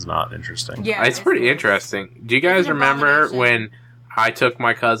now. This is not interesting. Yeah, It's pretty interesting. Do you guys It's an remember abomination. when I took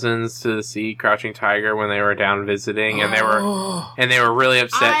my cousins to see Crouching Tiger when they were down visiting, and they were really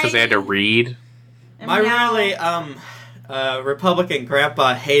upset because they had to read? And My now- really Republican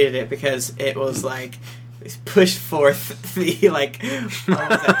grandpa hated it because it was like pushed forth the like what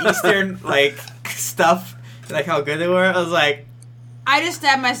was that, Eastern like stuff, like how good they were. I was like, I just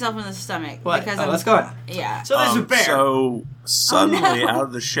stabbed myself in the stomach. what? Because Oh, I'm, let's go on. Yeah. So there's a bear. So suddenly, no. out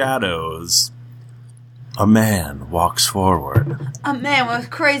of the shadows, a man walks forward. A man with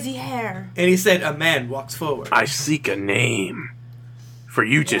crazy hair. And he said, a man walks forward. I seek a name for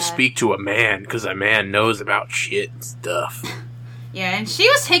you to Yeah. speak to a man, because a man knows about shit and stuff. Yeah, and she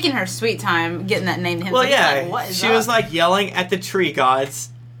was taking her sweet time getting that name to him. Well, So he's yeah, like, what is she up? was like yelling at the tree gods,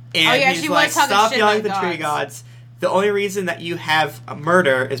 and Oh, yeah, he's she was like, talking "Stop shit yelling at about the tree gods. gods. The only reason that you have a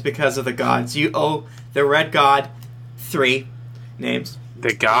murder is because of the gods. You owe the red god 3 names.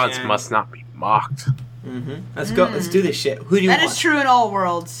 The gods Yeah. must not be mocked. Let's go. Let's do this shit. Who do you That want?" is true in all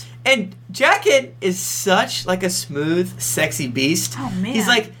worlds. And Jacket is such like a smooth, sexy beast. Oh, man. He's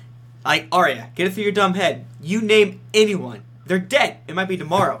like Arya, get it through your dumb head. You name anyone, they're dead. It might be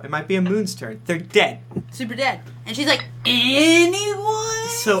tomorrow. It might be a moon's turn. They're dead. Super dead. And she's like, anyone?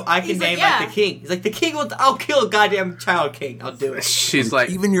 So I can He's name like, like the king. He's like, the king will. I'll kill a goddamn child king. I'll do it. She's like,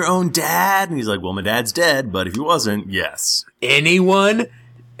 Even your own dad? And he's like, well, my dad's dead, but if he wasn't, yes. anyone?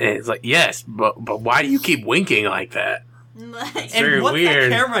 And it's like, yes, but why do you keep winking like that? Like, And very what's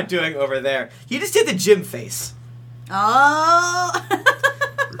weird. that camera doing over there? You just did the Jim face. oh.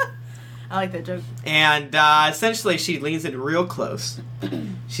 I like that joke. And essentially, she leans in real close.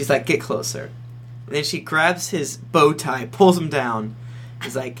 She's like, get closer. And then she grabs his bow tie, pulls him down.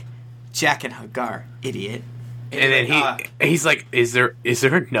 He's like, Jack and Hagar, idiot. And then he's like, is there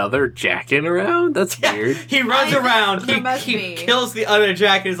another Jackin around? That's yeah, weird. he runs around. There He must be. kills the other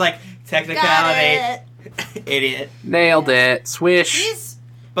Jack and is like, Got technicality, it. idiot. Nailed it. Swish. He's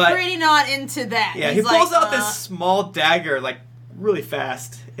But pretty not into that. yeah, He's he pulls like, out this small dagger like really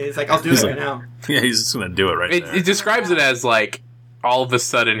fast. And he's like, I'll do He's it like- right now. Yeah, he's just gonna do it right there. It describes it as like all of a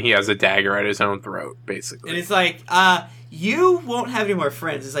sudden he has a dagger at his own throat, basically. And it's like, you won't have any more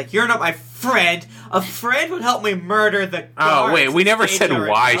friends. It's like, you're not my friend. A friend would help me murder the Oh guards wait, we and never stage said a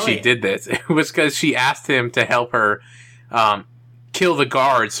why she rebellion." did this. It was because she asked him to help her kill the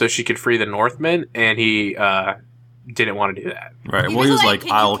guards so she could free the Northmen, and he didn't want to do that. Right. He Well, he was was like, like, "Can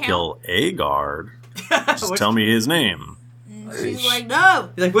you I'll count?" kill a guard. Just Which- tell me his name. She's like, no.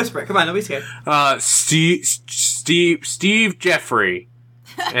 He's like, whisper, come on, nobody's scared. Steve Jeffrey,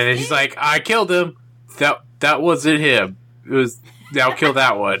 and then she's like, I killed him. That wasn't him. It was. I'll kill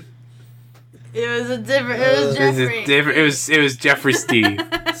that one. It was a different. It was Jeffrey. It was Jeffrey Steve.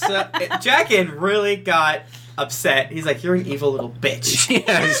 So Jackin really got upset. He's like, you're an evil little bitch.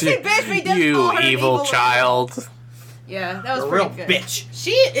 Yeah, She bitch, but he does call you her an evil evil child. Yeah, that was You're a pretty real good. bitch.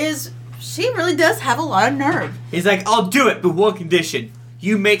 She is She really does have a lot of nerve. He's like, I'll do it, but one condition.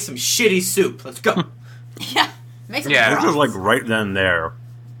 You make some shitty soup. Let's go. Yeah. Makes Yeah. me Which was like right then and there.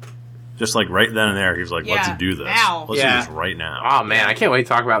 Just like right then and there, he was like, let's Yeah, do this. now. Let's Yeah. do this right now. Oh man, I can't wait to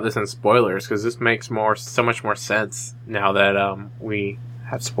talk about this in spoilers because this makes so much more sense now that we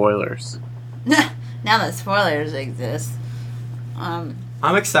have spoilers. now that spoilers exist. I'm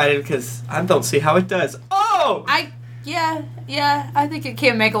excited because I don't see how it does. Oh! I think it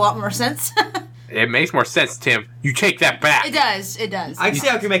can make a lot more sense. It makes more sense, Tim. You take that back. It does. I can see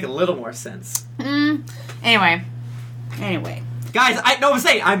how it can make a little more sense. Anyway. Guys, I'm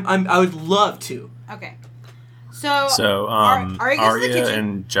saying I would love to. Okay. So Arya goes to the Arya kitchen.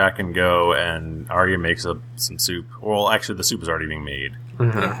 and Jack and go, and Arya makes up some soup. Well, actually, the soup is already being made.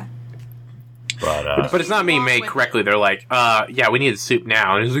 Yeah. But But it's not being made correctly. They're like, yeah, we need the soup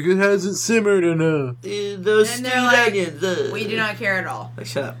now. And he's like, it hasn't simmered enough. Those And they're like, onions. we do not care at all. Like,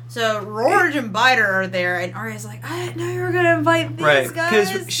 shut up. So Rorge and Biter are there, and Arya's like, I didn't know you were gonna invite these Right.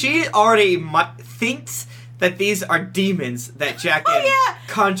 guys. Because she already thinks that these are demons that Jack Oh, yeah.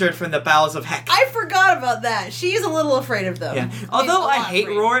 conjured from the bowels of heck. I forgot about that. She's a little afraid of them. Yeah. She's Although a I lot hate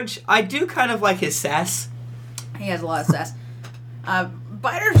afraid. Rorge, I do kind of like his sass. He has a lot of sass.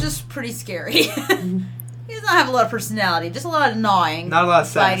 Biter's just pretty scary. He does not have a lot of personality, just a lot of gnawing. Not a lot of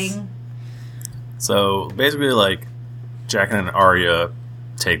sass. fighting. so basically, like, Jack and Arya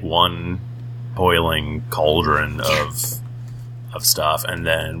take one boiling cauldron of stuff, and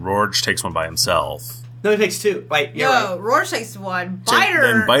then Rorge takes one by himself. No, it takes two. Wait, you're No, right. Rorge takes one.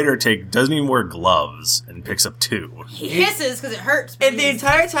 Then Biter, Biter doesn't even wear gloves and picks up two. he hisses because it hurts. but And the he's-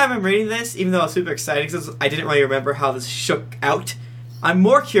 entire time I'm reading this, even though I was super excited because I didn't really remember how this shook out, I'm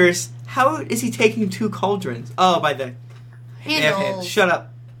more curious, how is he taking two cauldrons? Oh, by the handles. Shut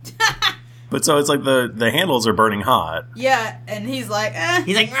up. But so it's like the handles are burning hot. Yeah, and he's like,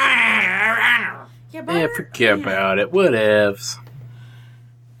 He's like, Yeah, Yeah, Biter, forget about it. Whatevs.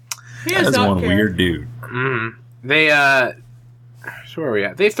 He does That's not one care. weird dude. They, so where are we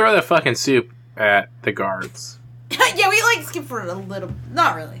at? They throw the fucking soup at the guards. Yeah, we like skip for a little.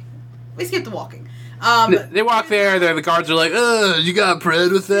 Not really. We skipped the walking. They walk there, the guards are like, you got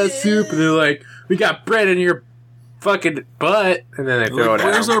bread with that soup? And they're like, we got bread in your fucking butt. And then they throw Like, it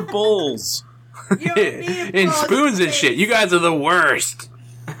where's out. our bowls? You don't need In balls spoons in and shit. face. You guys are the worst.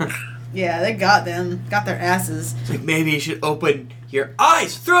 Yeah, they got them. Got their asses. like, maybe you should open your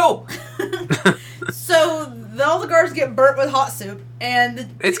eyes. Throw! So all the guards get burnt with hot soup, and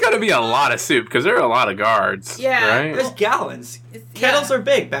It's gonna be a lot of soup, because there are a lot of guards. Yeah. Right? There's gallons. It's- Kettles yeah. are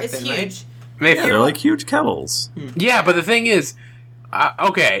big back it's then, huge. right? They Yeah, they're like huge kettles. Yeah, but the thing is,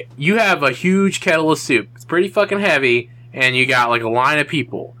 okay, you have a huge kettle of soup. It's pretty fucking heavy, and you got like a line of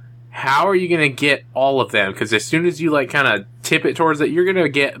people. How are you going to get all of them? Because as soon as you like kind of tip it towards it, you're going to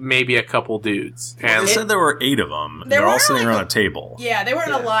get maybe a couple dudes. And They said there were 8 of them. There They're all were sitting like around a table. Yeah, they weren't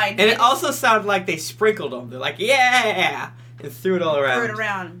in a line. And it also sounded like they sprinkled them. They're like, yeah! And threw it all around. threw it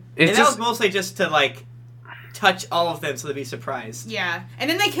around. it's And that just was mostly just to, like, touch all of them so they'd be surprised. Yeah, and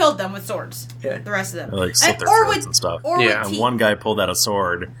then they killed them with swords. Yeah. The rest of them. They like slit their or throats with and stuff. or Yeah. with And teeth. one guy pulled out a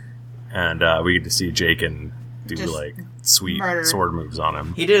sword, and we get to see Jake and do Just like sweet murder. sword moves on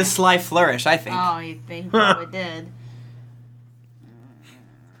him. He did a sly flourish, I think. Oh, you think he probably did?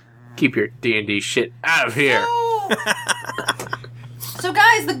 keep your D&D shit out of here. So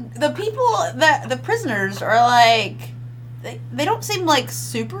guys, the people that the prisoners are like, they don't seem like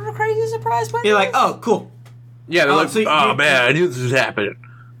super crazy surprised by You're like, this. oh, cool. Yeah, they're Oh, like, so oh you- man, I knew this was happening.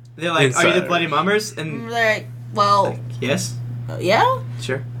 They're like, are you the Insider. Bloody Mummers? And, They're like, well, like, yes, yeah,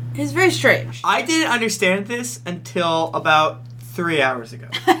 sure. it's very strange. I didn't understand this until about 3 hours ago.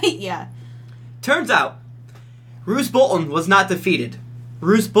 Yeah, Turns out, Roose Bolton was not defeated.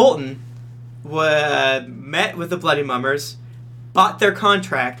 Roose Bolton met with the Bloody Mummers, bought their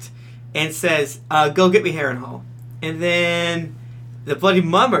contract, and says, go get me Harrenhal. And then the Bloody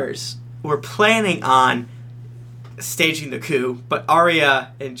Mummers were planning on staging the coup, but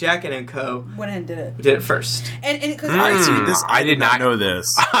Arya and Jack and Co. went and did it, did it first. and because I did not know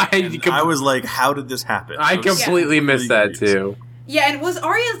this. I And I was like, how did this happen? I was completely missed that confused. too. yeah, and was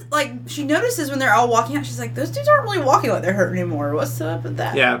Arya like she notices when they're all walking out? She's like, those dudes aren't really walking like they're hurt anymore. What's up with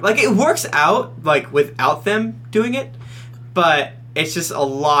that? Yeah, like it works out like without them doing it, but it's just a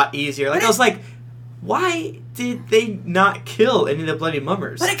lot easier. Like But I was like, why did they not kill any of the Bloody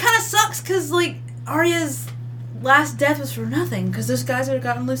Mummers? But it kind of sucks because like Arya's last death was for nothing because those guys would have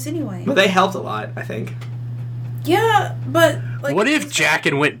gotten loose anyway. But they helped a lot, I think. Yeah, but like, What if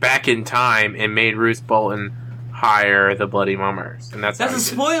Jaqen went back in time and made Roose Bolton hire the Bloody Mummers? And that's That's how a he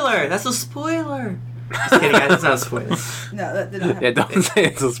did it. spoiler. That's a spoiler. Just kidding, guys. It's not a spoiler. No, that did not happen. Yeah, don't say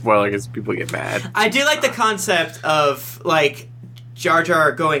it's a spoiler because people get mad. I do like the concept of, like, Jar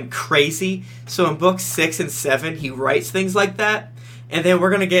Jar going crazy. So in books 6 and 7, he writes things like that. And then we're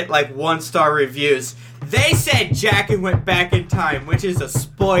going to get, like, 1-star reviews. They said Jaqen went back in time, which is a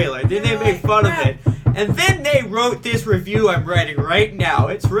spoiler. Then they make fun of it. And then they wrote this review I'm writing right now.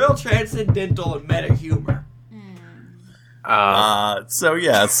 It's real transcendental and meta humor. So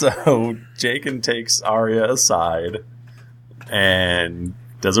Jaqen takes Arya aside and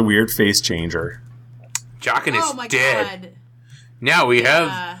does a weird face changer. Jaqen Oh is my dead. god. Now we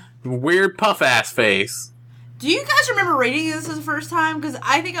have weird puff ass face. Do you guys remember reading this the first time? Because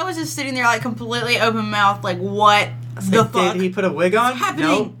I think I was just sitting there like completely open mouthed, like what the fuck? Did he put a wig on? happening?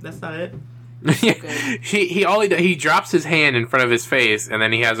 No, that's not it. he drops his hand in front of his face, and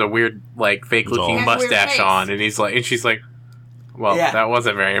then he has a weird like fake looking He has a weird mustache face. on, and she's like, well, Yeah. that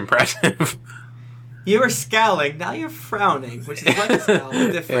wasn't very impressive. You were scowling, now you're frowning, which is like a scowl,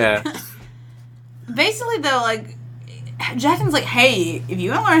 but different. Yeah. Basically, though, like Jaqen's like, "Hey, if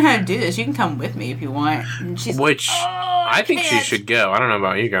you want to learn how to do this, you can come with me if you want." And she's Which like, "Oh, I think she can't." should go. I don't know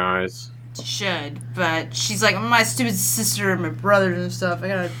about you guys. She should, but she's like, "My stupid sister and my brothers and stuff. I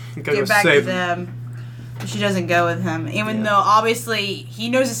gotta Gotta get back to save them." She doesn't go with him, even though obviously he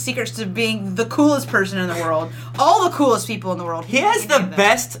knows the secrets to being the coolest person in the world. All the coolest people in the world. He has the any of them.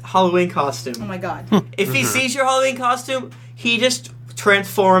 best Halloween Oh costume. my god. If he sees your Halloween costume, he just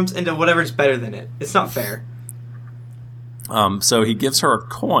transforms into whatever's better than it. It's not fair. So he gives her a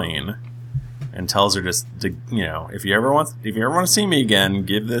coin and tells her just to, if you ever want to see me again,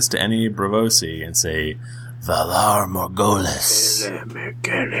 give this to any Bravosi and say Valar Morghulis.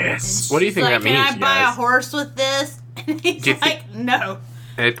 What do you think that means, Can I buy a guys? horse with this? And he's Do you like, no.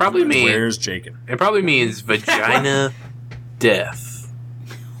 It probably means Where's Jaqen? it probably means vagina death.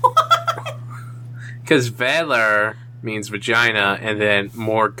 Because Valar means vagina, and then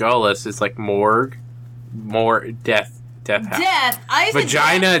Morghulis is like morgue, death house. Death. I used to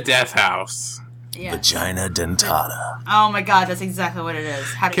Vagina death house. Yeah. Vagina dentata. Oh my god, that's exactly what it is.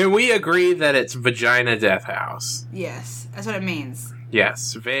 How do Can we agree that it's vagina death house? Yes, that's what it means.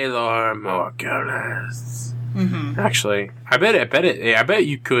 Yes, Valar Morghulis. Mm-hmm. Actually, I bet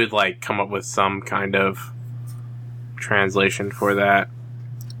you could like come up with some kind of translation for that.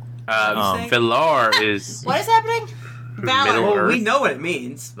 Valar is What is happening? Valor. Middle Well, Earth. we know what it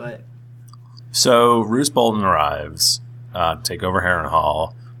means, but So Roose Bolton arrives, take over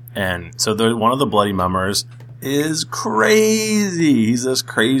Harrenhal, and so one of the Bloody Mummers is crazy. He's this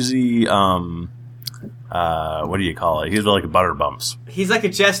crazy, what do you call it? He's like a butterbumps. he's like a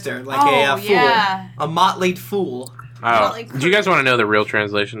jester, like Oh, a fool, yeah. a motleyed fool. Motley do you guys want to know the real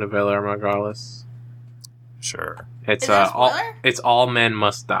translation of Valar Morghulis? Sure. It's Is that a all spoiler? it's all men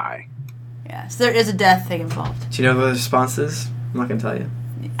must die. Yeah, so there is a death thing involved. Do you know what the response is? I'm not gonna tell you.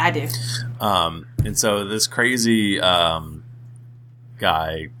 I do. And so this crazy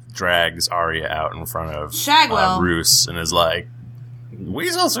guy drags Arya out in front of Shagwell. Roose and is like,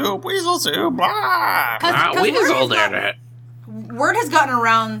 weasel soup, blah! Because Weasel did it. Word has gotten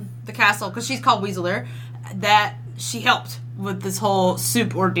around the castle, because she's called Weaseler, that she helped with this whole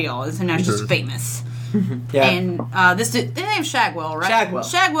soup ordeal, and so now she's famous. Yeah, And this dude, the name's Shagwell, right? Shagwell.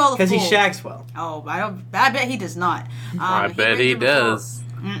 Shagwell the because he fool. shags well. Oh, I bet he does not. I bet he does.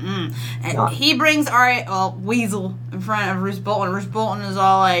 And he brings Weasel in front of Roose Bolton. Roose Bolton is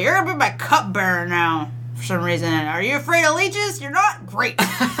all like, "You're gonna be my cupbearer now." For some reason, are you afraid of leeches? You're not. Great.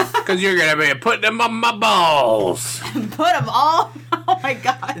 Because you're gonna be putting them on my balls. Put them all. Oh my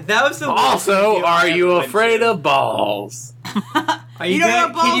god. That was the worst Also, review I are you ever went afraid to. of balls? Are you, You don't know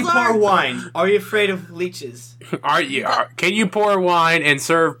good? what Can you balls pour are? wine? Are you afraid of leeches? Can you pour wine and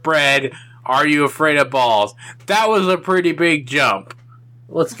serve bread? Are you afraid of balls? That was a pretty big jump.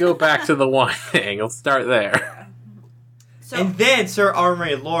 Let's go back to the wine thing. Let's start there. So, And then Sir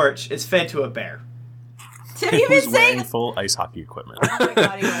Armory Lorch is fed to a bear. have you Who's been wearing saying? full ice hockey equipment. Oh my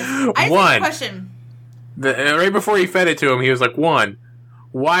god, he was. I just have One. a question. Right before he fed it to him, he was like, 1,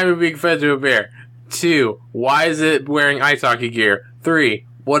 why are we being fed to a bear? 2, why is it wearing ice hockey gear? 3,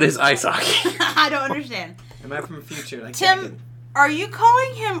 what is ice hockey? I don't understand. Am I from the future? Like Tim, are you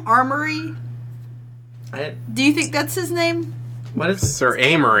calling him Armory? I, Do you think that's his name? what is Sir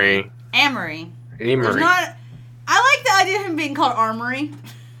Amory. Amory. There's Amory. not. I like the idea of him being called Armory.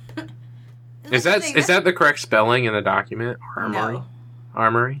 Is that the correct spelling in the document? Armory? No.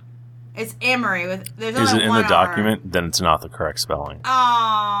 Armory? It's Amory with. There's Is only it in one the document? Then it's not the correct spelling.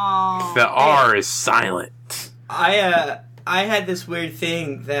 Oh. The R is silent. I had this weird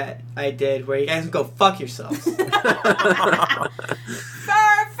thing that I did where you guys go fuck yourselves.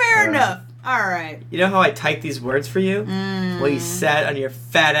 Fair enough. All right. You know how I typed these words for you? Well, you sat on your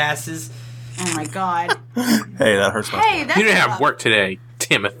fat asses. Oh my god. Hey, that hurts my Hey, that's You didn't have rough. work today,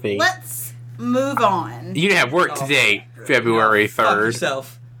 Timothy. Let's move on. You didn't have work today, February Fuck 3rd.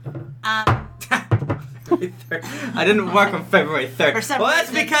 yourself. Um, I didn't work on February 3rd. For some Well, that's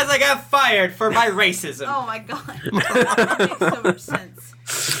reason- because I got fired for my racism. oh my god. That makes so much sense.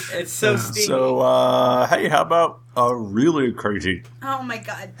 It's so steamy. So, hey, how about a really crazy... Oh my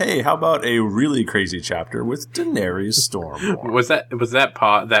god. Hey, how about a really crazy chapter with Daenerys Stormborn? Was that that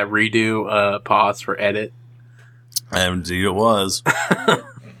redo pause for edit? Indeed it was.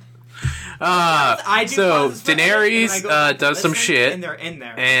 I do So pauses for editing, Daenerys and I go back to does some listen, shit, and they're in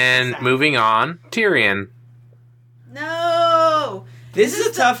there. and Exactly. moving on, Tyrion. No. This is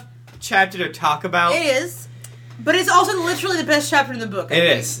a tough chapter to talk about. It is. But it's also literally the best chapter in the book. I It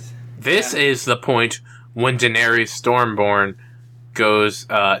think. is. This is the point when Daenerys Stormborn goes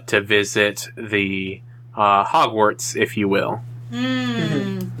to visit the Hogwarts, if you will.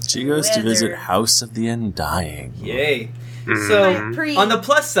 She goes to visit Weather. House of the Undying. Yay. Mhm. So, Pre- on the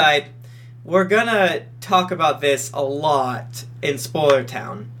plus side, we're gonna talk about this a lot in Spoiler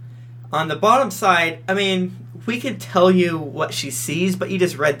Town. On the bottom side, I mean, we can tell you what she sees, but you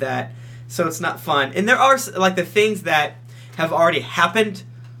just read that, so it's not fun. And there are, like, the things that have already happened,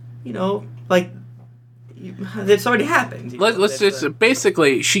 you know, like, it's already happened. Let's just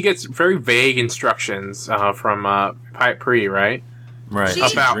basically, she gets very vague instructions from Pipe Pre, right? Right. She-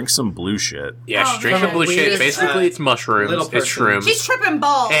 About- Drink some blue shit. Yeah, Oh, she drinks man. some blue shit. Weirdest, Basically, it's mushrooms. little It's person. shrooms. She's tripping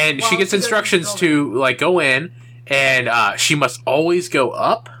balls. And while she gets goes instructions the building. to like go in, and she must always go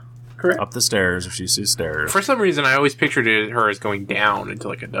up. Correct. Up the stairs if she sees stairs. For some reason, I always pictured her as going down into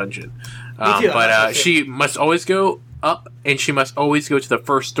like a dungeon. Me too, But that's what she must always go up, and she must always go to the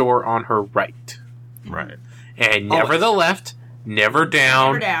first door on her right, Right. and never Always. the left, never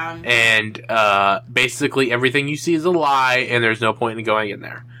down. Never down. And basically everything you see is a lie, and there's no point in going in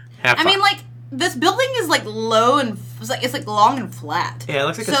there. Have I fun. mean, like, this building is, like, low and... It's, like, long and flat. Yeah, it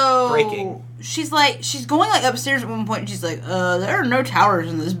looks like So, it's breaking. she's going, like, upstairs at one point, and she's like, there are no towers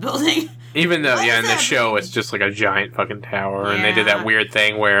in this building. Even though, What yeah, does in the that show, mean? it's just like a giant fucking tower, and they did Yeah. that weird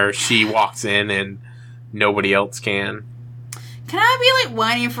thing where she walks in and nobody else can. Can I be, like,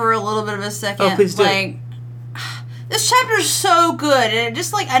 whining for a little bit of a second? Oh, please do. Like, this chapter is so good, and it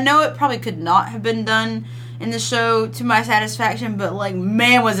just, like, I know it probably could not have been done in the show to my satisfaction, but, like,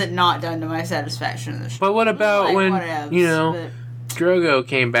 man, was it not done to my satisfaction in the show. But what about Like, when, whatevs, you know, but- Drogo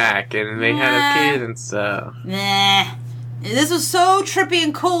came back and they had a Nah. kid and stuff? Nah. This was so trippy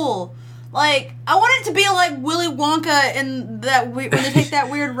and cool. Like, I want it to be like Willy Wonka in that when they take that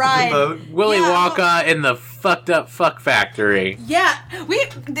weird ride. boat. Willy Yeah, Wonka in the fucked up fuck factory. Yeah, we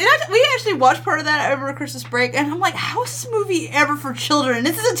actually watched part of that over Christmas break, and I'm like, how is this movie ever for children?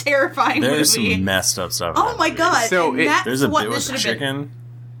 This is a terrifying There's movie. some messed up stuff. in Oh that my movie. god! So and it- that's There's a what bit this with should the have been. chicken.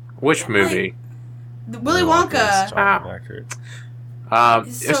 Which movie? Willy Wonka's Wonka. chocolate factory.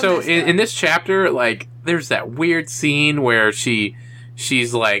 It's so So messed in up. this chapter, like, there's that weird scene where she's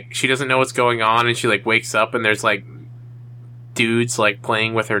like, she doesn't know what's going on, and she like wakes up, and there's like dudes like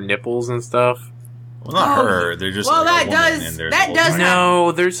playing with her nipples and stuff. Well, not Oh, her. They're just well, like a that woman, does- and there's that a whole does bunch- happen.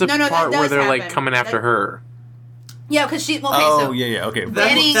 No, there's a No, that part where does they're like happen. coming after That- her. Yeah, because she. Okay, Oh, so yeah. Okay.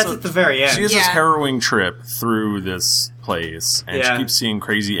 Danny- That's at the very end. She has this Yeah. harrowing trip through this place, and Yeah. she keeps seeing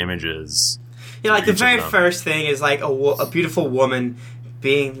crazy images. Yeah, like the Each of very them. first thing is like a beautiful woman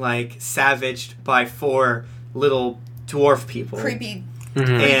being like savaged by 4 little dwarf people, creepy.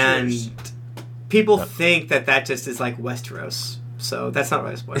 and people think that just is like Westeros. So that's not what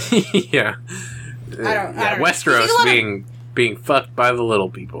I was playing. Yeah. I don't Yeah, know. She's a Westeros little- being fucked by the little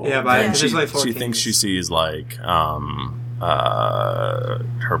people. Yeah, but Yeah. there's only 4 She thinks kings. she sees like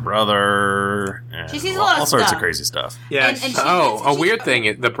her brother. And She sees a lot of all sorts stuff. of crazy stuff. Yeah, And she- Oh, a she- weird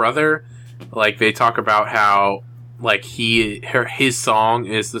thing. The brother, like, they talk about how, like, his song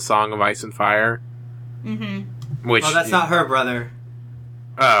is the Song of Ice and Fire. Mm-hmm. Which, well, that's not her brother.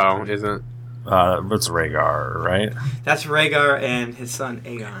 Oh, isn't? That's Rhaegar, right? That's Rhaegar and his son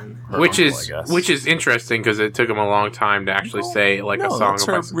Aegon. Her Which uncle, is I guess. which is interesting because it took him a long time to actually say like a no, Song that's of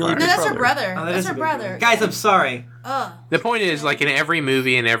her Ice and really Fire. No, that's her brother. brother. Oh, that That's is her a big brother. deal. Guys, I'm sorry. Ugh. The point is, like, in every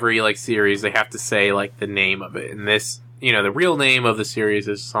movie and every like series, they have to say like the name of it. And this, you know, the real name of the series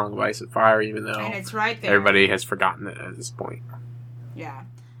is Song of Ice and Fire, even though And it's right there. everybody has forgotten it at this point. Yeah.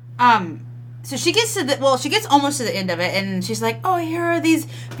 So she gets she gets almost to the end of it, and she's like, "Oh, here are these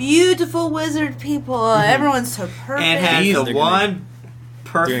beautiful wizard people. Everyone's so perfect." And has These- the they're one They're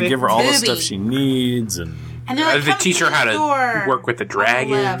perfect. gonna give her all the Booby. stuff she needs, and And they're like, They "Come teach her to how the to door work with the on the left."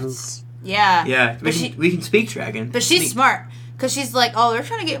 dragons. Yeah. Yeah, But we can speak dragon. But she's Neat. smart Because she's like, oh, they're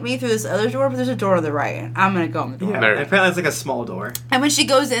trying to get me through this other door, but there's a door on the right. I'm going to go in the door. Yeah, There. apparently it's like a small door. And when she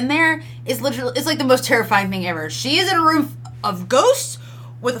goes in there, it's like the most terrifying thing ever. She is in a room of ghosts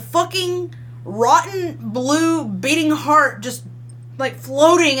with a fucking rotten blue beating heart just like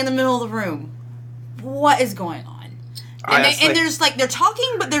floating in the middle of the room. What is going on? And they're just like, they're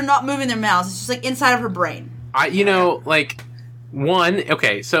talking, but they're not moving their mouths. It's just like inside of her brain.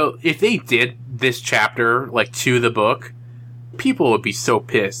 So if they did this chapter, like, to the book, people would be so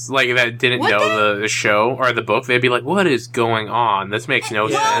pissed. Like, that didn't know the show or the book. They'd be like, what is going on? This makes no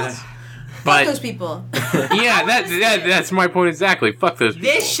sense. Fuck those people. Yeah, that's my point exactly. Fuck those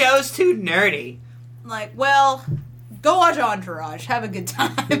people. This show's too nerdy. Like, well, go watch Entourage. Have a good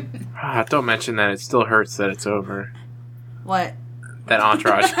time. Don't mention that. It still hurts that it's over. What? That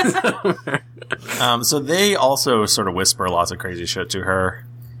Entourage is over. So they also sort of whisper lots of crazy shit to her.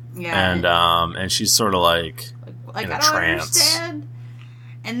 Yeah. And she's sort of like I in don't a trance. understand.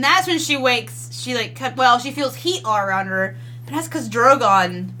 And that's when she wakes. She she feels heat all around her, and that's because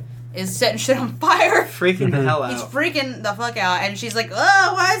Drogon is setting shit on fire. Freaking the hell out. He's freaking the fuck out, and she's like,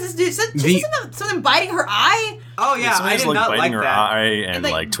 "Oh, why is this dude?" She's something biting her eye. Oh yeah, I did not biting like her that. eye and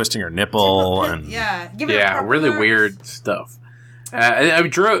like twisting her nipple and giving her really marks. weird stuff.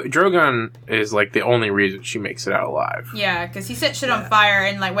 Drogon is like the only reason she makes it out alive. Yeah, because he set shit on fire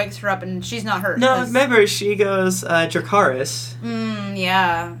and like wakes her up, and she's not hurt. No, remember she goes Dracarys.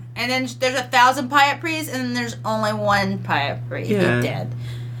 Yeah, and then there's 1,000 Pyrepriest, and then there's only one Pyrepriest. Yeah. He's dead.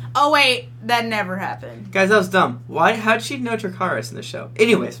 Oh wait, that never happened. Guys, that was dumb. How'd she know Dracarys in the show?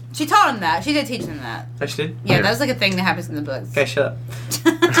 Anyways. She taught him that. She did teach him that. Oh, she did? Yeah, that was like a thing that happens in the books. Okay, shut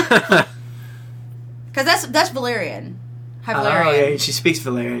up. Because that's Valyrian. Hi, Valyrian. Oh, yeah, she speaks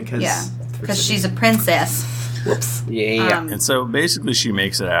Valyrian because she's a princess. Whoops. Yeah. and so basically she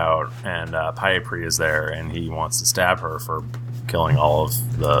makes it out, and Pyapri is there, and he wants to stab her for killing all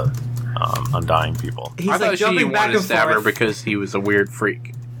of the undying people. He's I like thought she jumping back wanted to and stab her forth. because he was a weird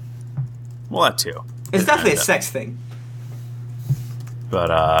freak. Well, that too. It's definitely a And, sex thing. But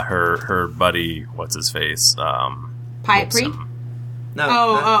her buddy, what's his face? Pyapri? No.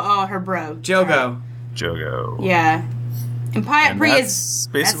 Oh, her bro. Jogo. Jogo. Yeah. And And Pyapri that's is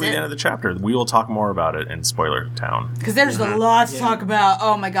basically the end of the chapter. We will talk more about it in Spoiler Town. because there's a lot to talk about.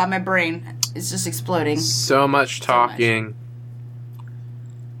 Oh my god, my brain is just exploding. So much talking.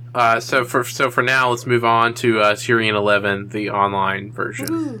 So for now, let's move on to Tyrion 11, the online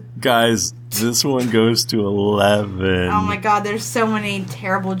version. Guys, this one goes to 11. Oh my god, there's so many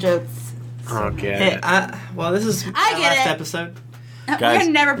terrible jokes. Okay. Hey, well, this is I my get last it. episode. Guys,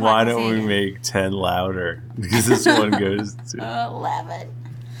 We're never why practicing. don't we make 10 louder? Because this one goes to... 11.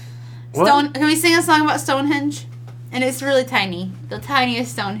 What? Can we sing a song about Stonehenge? And it's really tiny. The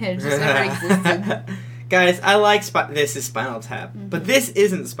tiniest Stonehenge that's ever existed. Guys, I like this is Spinal Tap, but this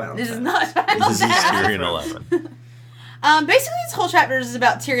isn't Spinal This Tap. is not Spinal This is Tap. Tyrion 11. Basically, this whole chapter is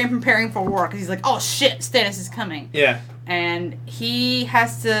about Tyrion preparing for war because he's like, "Oh shit, Stannis is coming," Yeah. and he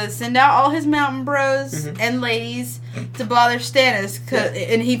has to send out all his mountain bros and ladies to bother Stannis,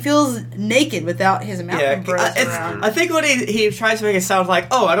 and he feels naked without his mountain bros around. I think what he tries to make it sound like,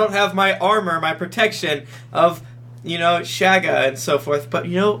 oh, I don't have my armor, my protection of, Shagga and so forth, but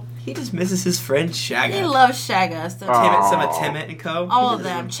he just misses his friend Shagga. He loves Shagga. So Timett and co. all of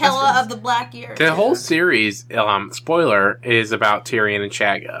them. Chella of the Black Ear. The whole series, spoiler, is about Tyrion and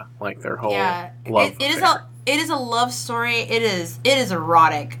Shagga, like their whole love affair. It is a love story. It is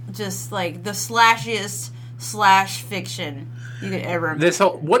erotic, just like the slashiest slash fiction you could ever imagine.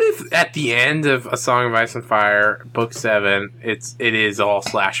 What if at the end of A Song of Ice and Fire, Book 7, it is all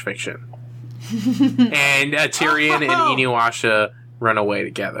slash fiction, and Tyrion and Inuyasha run away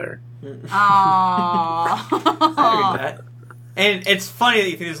together. I agree with Aww. that. And it's funny that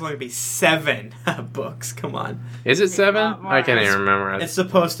you think there's only going to be 7 books. Come on. Is it 7? lot more. I can't even remember. It's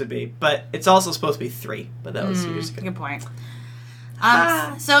supposed to be, but it's also supposed to be 3. But that was years ago. Good point.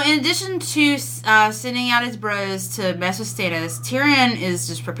 So in addition to sending out his bros to mess with Stannis, Tyrion is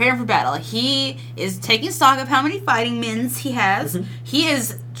just preparing for battle. He is taking stock of how many fighting men he has. He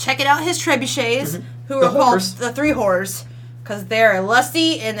is checking out his trebuchets, who are called the 3 whores, because they're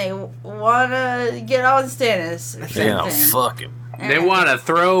lusty and they want to get on Stannis. They're gonna fuck him. They want to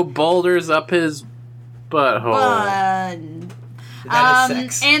throw boulders up his butthole. Fun. That is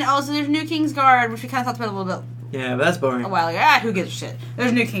sex. And also there's New Kingsguard, which we kind of talked about a little bit Yeah, but that's boring. a while ago. Who gives a shit?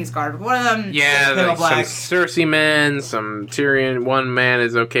 There's New Kingsguard. One of them. Yeah, Kettle like Black. some Cersei men, some Tyrion. One man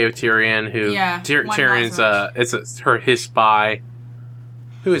is okay with Tyrion. Who? Yeah, one not Tyrion's so much. his spy.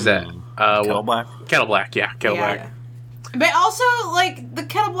 Who is that? Kettle Black? Kettle Black. Yeah, Kettle Yeah. Black. But also, like, the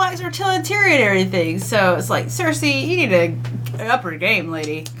Kettle Blacks are telling Tyrion everything. So it's like, Cersei, you need to up her game,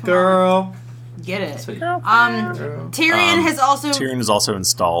 lady. Come Girl. on. Get it. Girl. Tyrion has also... Tyrion has also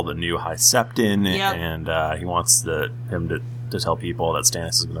installed a new High Septon, Yep. and he wants him to tell people that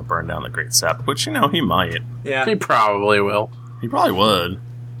Stannis is going to burn down the Great Sept, which, he might. Yeah. He probably will. He probably would.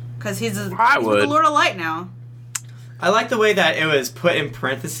 Because he's with would. the Lord of Light now. I like the way that it was put in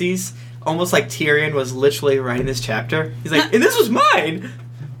parentheses, almost like Tyrion was literally writing this chapter. He's like, and this was mine!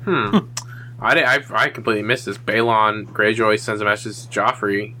 I completely missed this. Balon Greyjoy sends a message to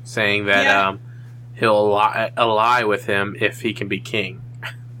Joffrey saying that he'll ally with him if he can be king.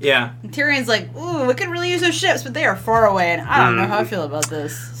 Yeah. And Tyrion's like, ooh, we could really use those ships, but they are far away, and I don't know how I feel about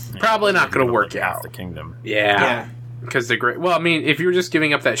this. Probably not going to work Half out. the kingdom. Yeah. Because the great. Well, I mean, if you were just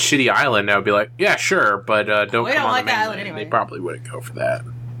giving up that shitty island, I would be like, yeah, sure, but don't We come don't on like the that mainland. island anyway. They probably wouldn't go for that.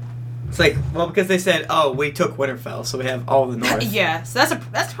 It's like, well, because they said, oh, we took Winterfell, so we have all the north. Yeah, so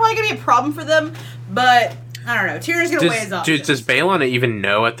that's probably going to be a problem for them, but I don't know. Tyrion's going to weigh his options. Does Balon even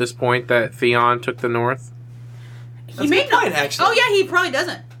know at this point that Theon took the north? He may not, actually. Oh, yeah, he probably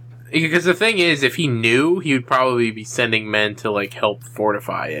doesn't. Because the thing is, if he knew, he would probably be sending men to like help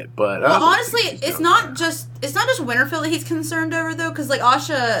fortify it. But Well, honestly, it's not just Winterfell that he's concerned over though, because like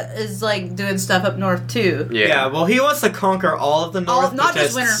Asha is like doing stuff up north too. Yeah, well, he wants to conquer all of the north, not but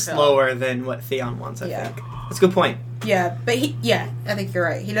just just Winterfell. slower than what Theon wants, I Yeah. think. That's a good point. Yeah, but I think you're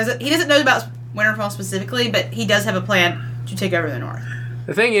right. He doesn't know about Winterfell specifically, but he does have a plan to take over the north.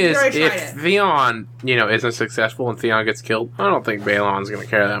 The thing is, already tried if it. Theon, isn't successful and Theon gets killed, I don't think Balon's going to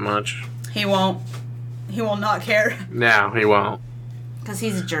care that much. He won't. He will not care No, he won't. because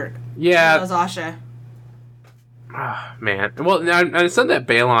he's a jerk. Yeah, He loves Asha. man. Well, now, it's not that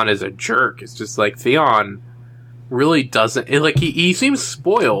Balon is a jerk. It's just like Theon really doesn't. He seems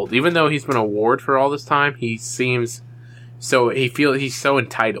spoiled, even though he's been a ward for all this time. He seems he's so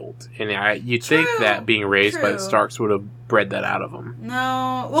entitled, and you'd think True, that being raised by the true. Starks would have bred that out of him.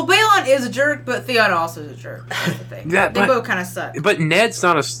 No. Well, Balon is a jerk, but Theon also is a jerk. That's the thing. Yeah, they but- both kind of suck. But Ned's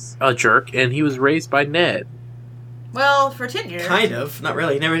not a jerk, and he was raised by Ned. Well, for 10 years. Kind of. Not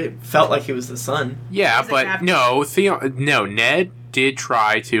really. He never felt like he was the son. Yeah, He's a but captain. Ned did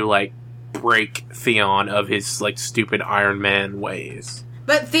try to break Theon of his stupid Iron Man ways.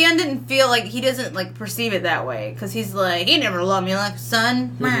 But Theon didn't feel like he doesn't perceive it that way because he's like he never loved me like a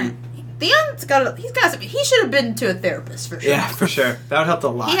son. Theon's got he should have been to a therapist for sure. Yeah, for sure. That would help a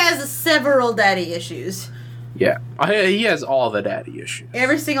lot. He has several daddy issues. Yeah, he has all the daddy issues.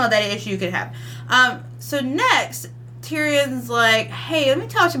 Every single daddy issue you could have. So next, Tyrion's like, hey, let me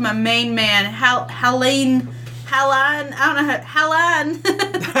talk to my main man, Halline. I don't know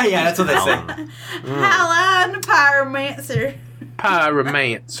Halline. Yeah, that's what they say. Halline Pyromancer.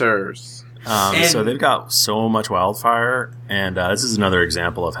 Pyromancers. So they've got so much wildfire, and this is another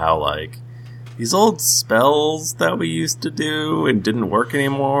example of how, these old spells that we used to do and didn't work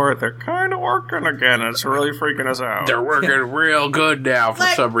anymore, they're kind of working again. It's really freaking us out. They're working real good now for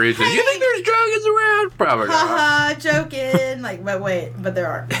some reason. hey, You think there's dragons around? Probably not. Haha, joking. But wait, but there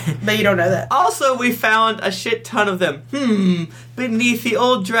are. But you don't know that. Also, we found a shit ton of them. Beneath the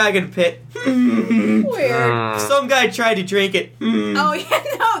old dragon pit. Weird. Some guy tried to drink it. Oh yeah,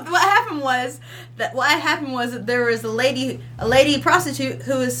 no. What happened was that there was a lady prostitute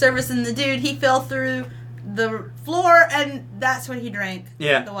who was servicing the dude. He fell through the floor, and that's what he drank.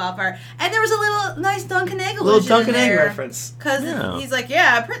 Yeah. The wildfire, and there was a little nice Duncan Egg Little allusion Duncan in Egg there. reference. Because Yeah. he's like,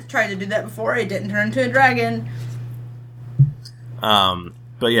 yeah, Prince tried to do that before. He didn't turn into a dragon.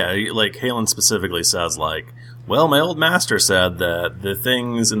 But yeah, Halen specifically says, well, my old master said that the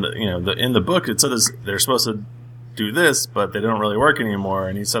things in in the book, it said they're supposed to do this, but they don't really work anymore.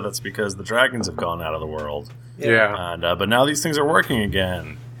 And he said that's because the dragons have gone out of the world. Yeah. And but now these things are working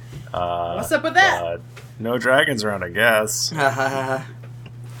again. What's up with that? But no dragons around, I guess.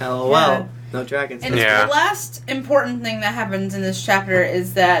 LOL. Yeah. No dragons. And Yeah. the last important thing that happens in this chapter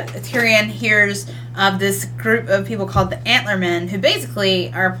is that Tyrion hears of this group of people called the Antlermen, who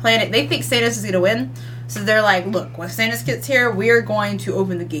basically are planning. They think Stannis is going to win, so they're like, "Look, when Stannis gets here, we are going to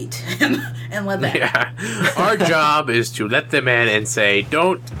open the gate to him and let that." Yeah. Our job is to let them in and say,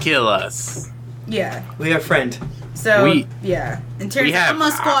 "Don't kill us." Yeah. We are friend. So We- yeah, and We Tyrion's like, have "I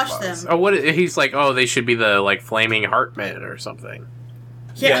must squash powers." them." Oh, what? He's like, oh, they should be the flaming heartmen or something.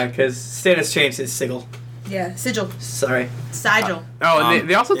 Yeah, because Stannis changed his sigil. Yeah, sigil, Sorry. sigil. Oh, and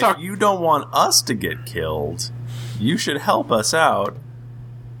they also talk. If you don't want us to get killed, you should help us out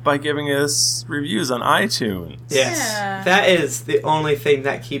by giving us reviews on iTunes. Yes. Yeah. That is the only thing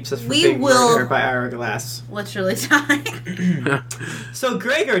that keeps us from We being will- murdered by Hourglass. Literally die. So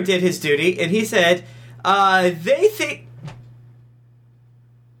Gregor did his duty, and he said, they think...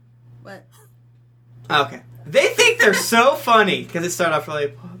 What? Okay. They think they're so funny because it started off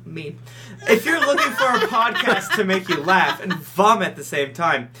really mean. If you're looking for a podcast to make you laugh and vomit at the same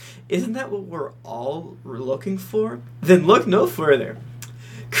time, isn't that what we're all looking for? Then look no further.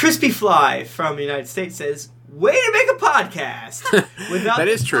 Crispy Fly from the United States says, way to make a podcast. That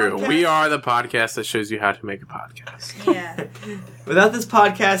is true. Podcast, We are the podcast that shows you how to make a podcast. Yeah. Without this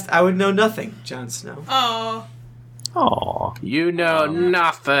podcast, I would know nothing, Jon Snow. Oh, Aw. You know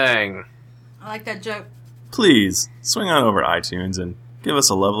nothing. I like that joke. Please, swing on over to iTunes and give us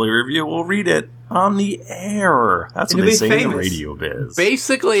a lovely review. We'll read it on the air. That's what It'll they be say in the famous. radio biz.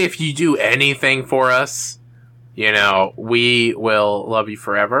 Basically, if you do anything for us, you know, we will love you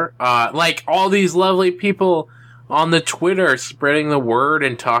forever. Like all these lovely people on the Twitter spreading the word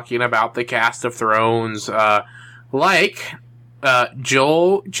and talking about the Cast of Thrones, like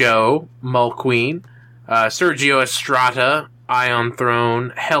Joe Mulqueen, Sergio Estrada, Ion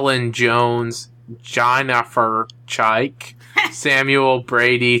Throne, Helen Jones, Jennifer Chike, Samuel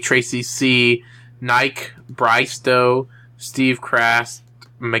Brady, Tracy C., Nike Bristow, Steve Crast,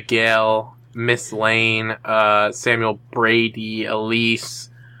 Miguel, Miss Lane, Samuel Brady, Elise.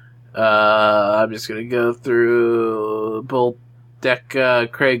 I'm just gonna go through Bull Decca,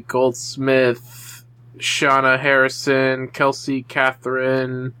 Craig Goldsmith, Shauna Harrison, Kelsey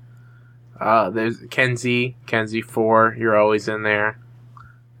Catherine. There's Kenzie 4. You're always in there.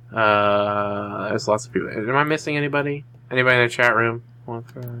 There's lots of people. Am I missing anybody? Anybody in the chat room?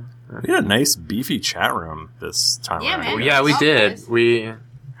 We had a nice beefy chat room this time Yeah, around. man. Well, yeah, we Oh, did. nice. We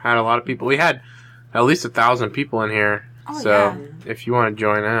had a lot of people. We had at least 1,000 people in here. Oh, So yeah. if you want to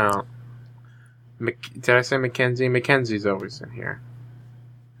join out, did I say Mackenzie? Mackenzie's always in here.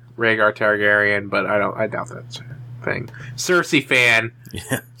 Rhaegar Targaryen, but I doubt that's a thing. Cersei fan,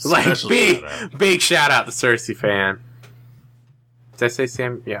 Yeah. like special big shout out. big shout out to Cersei fan. Did I say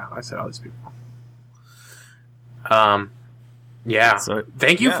Sam? Yeah, I said all these people. Yeah. So,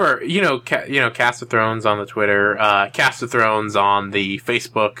 Thank you yeah. for Cast of Thrones on the Twitter, Cast of Thrones on the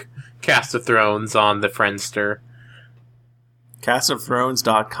Facebook, Cast of Thrones on the Friendster.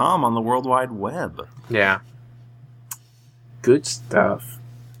 castofthrones.com on the World Wide Web. Yeah, good stuff.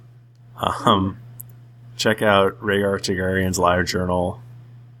 Check out Rhaegar Targaryen's Liar Journal.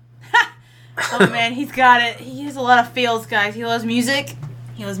 Oh man, he's got it. He has a lot of feels, guys. He loves music.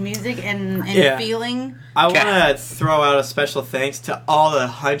 He loves music and Yeah. feeling. I want to throw out a special thanks to all the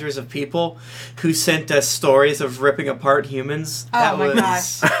hundreds of people who sent us stories of ripping apart humans. Oh my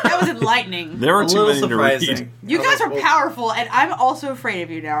gosh, that was enlightening. There were a too little many to read. surprising. You I was guys like, are well, powerful, and I'm also afraid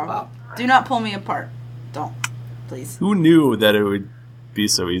of you now. Wow. Do not pull me apart. Don't, please. Who knew that it would be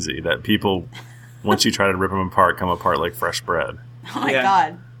so easy? That people, once you try to rip them apart, come apart like fresh bread. Oh my Yeah.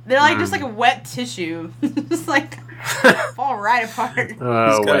 god, they're like just like a wet tissue, just like fall right apart. You just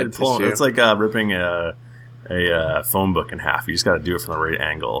gotta Wet pull- tissue. it's like ripping a phone book in half. You just got to do it from the right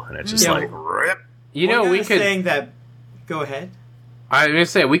angle, and it's just Yeah. like rip. You know, one we guy's could. saying that. Go ahead. I was gonna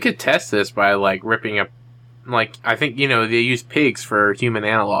say we could test this by like ripping up. Like I think they use pigs for human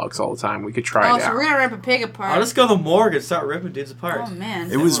analogs all the time. We could try Oh, it so out. we're gonna rip a pig apart. I'll just go to the morgue and start ripping dudes apart. Oh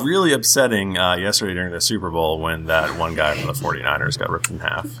man. It was really upsetting yesterday during the Super Bowl when that one guy from the 49ers got ripped in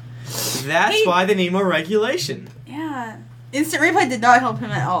half. That's Hey. why they need more regulation. Yeah. Instant replay did not help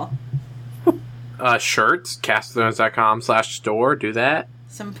him at all. Shirts, castthrones.com/store. Do that.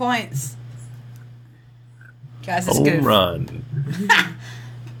 Some points. Guys, it's Home good. run.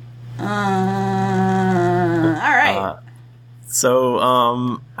 All right. So,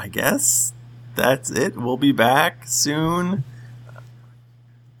 I guess that's it. We'll be back soon.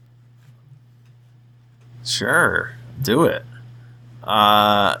 Sure, do it.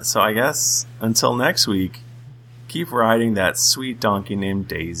 So I guess until next week, keep riding that sweet donkey named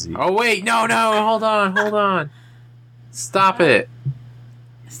Daisy. Oh wait, no, hold on. Stop it,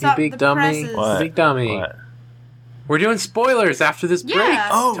 Stop big the dummy. presses. What? Big dummy. What? We're doing spoilers after this break. Yeah.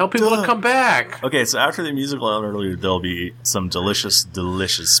 Oh, Tell people duh. to come back. Okay, so after the musical interlude, there'll be some delicious,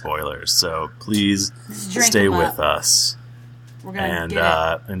 delicious spoilers. So please Just drink stay them with up. us. We're gonna And get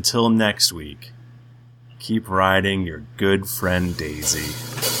it. until next week, keep riding your good friend Daisy.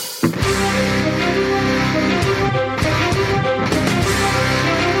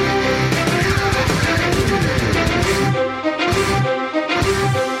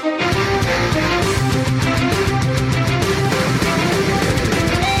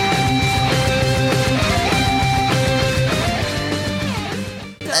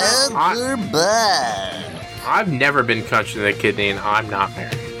 I've never been punched in the kidney, and I'm not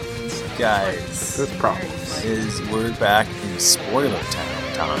married. Guys, There's problems. we're back in Spoiler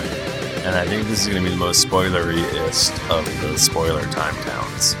Town time. And I think this is going to be the most spoilery-est of the Spoiler Time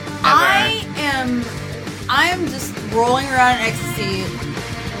towns. I I am just rolling around in ecstasy,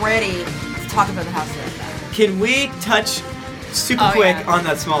 ready to talk about the House of Red. Can we touch super Oh, quick yeah. on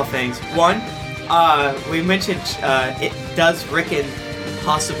the small things? One, we mentioned does Rickon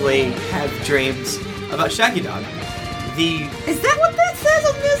possibly have dreams about Shaggy Dog? Is that what that says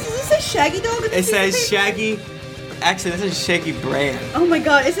on this? Does it say Shaggy Dog? It says Shaggy. Actually, this is Shaggy Brand. Oh my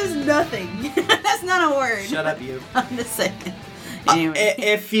god, it says nothing. That's not a word. Shut up, you. I'm just saying. Anyway.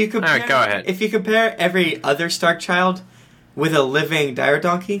 If you compare, Alright, go ahead. If you compare every other Stark child with a living dire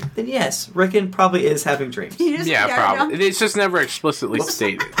donkey, then yes, Rickon probably is having dreams. You just Yeah, got it probably. down? It's just never explicitly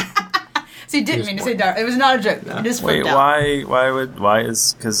stated. So you didn't mean to say dark. It was not a joke. You just Wait, flipped out. why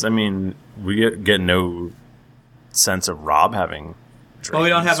is, because, I mean, we get no sense of Rob having dreams. Well, we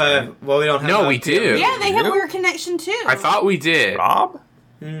don't have No, a we do. Yeah, they have a You? weird connection too. I thought we did. Rob?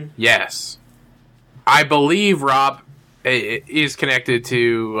 Yes. I believe Rob is connected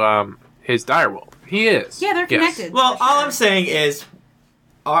to his direwolf. He is. Yeah, they're Yes. connected. Well, for all sure. I'm saying is,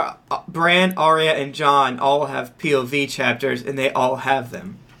 Bran, Arya, and Jon all have POV chapters, and they all have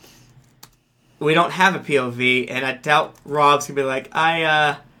them. We don't have a POV, and I doubt Rob's gonna be like,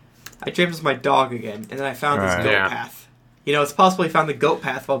 I dreamed of my dog again, and then I found this Right. goat Yeah. path. You know, it's possible he found the goat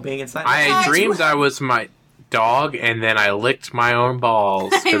path while being inside. I Guys, dreamed what- I was my dog, and then I licked my own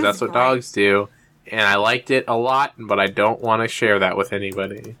balls, That because was that's what great. dogs do. And I liked it a lot, but I don't want to share that with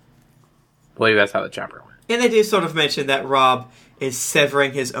anybody. I believe that's how the chapter went. And they do sort of mention that Rob is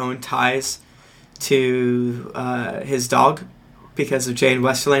severing his own ties to his dog because of Jane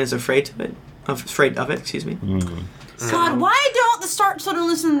Westerland is afraid of it. Excuse me. God, why don't the Starks sort of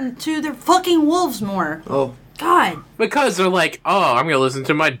listen to their fucking wolves more? Oh, God. Because they're like, oh, I'm going to listen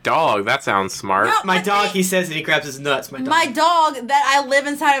to my dog. That sounds smart. No. my But dog. they- He says that he grabs his nuts. My dog. My dog that I live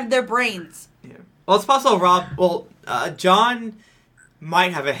inside of their brains. Yeah. Well, it's possible Rob. Well, John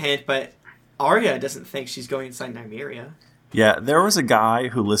might have a hint, but Arya doesn't think she's going inside Nymeria. Yeah, there was a guy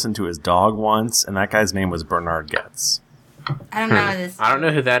who listened to his dog once, and that guy's name was Bernard Getz. I don't know this. I don't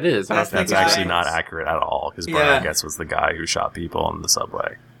know who that is. I don't That's the think That's guy. actually not accurate at all, because Yeah. Bernard Getz was the guy who shot people on the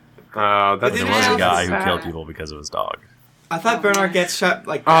subway. That's But There then was Yeah, a guy who sad. killed people because of his dog. I thought Bernard gets shot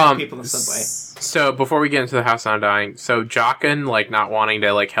like people in the subway. So before we get into the House Undying, so Jaqen not wanting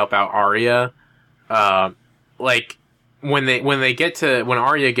to help out Arya, when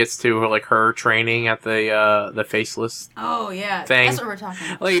Arya gets to her training at the Faceless Oh, yeah. thing. That's what we're talking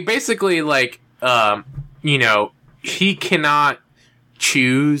about. Basically he cannot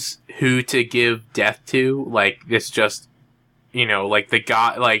choose who to give death to. It's just the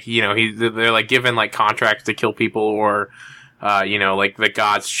god they're given contracts to kill people, or the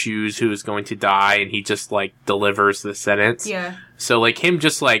gods choose who's going to die, and he just delivers the sentence. Yeah. So him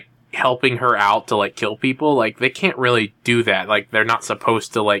just helping her out to kill people, they can't really do that. They're not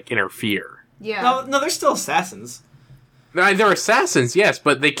supposed to interfere. Yeah. No, they're still assassins. They're assassins, yes,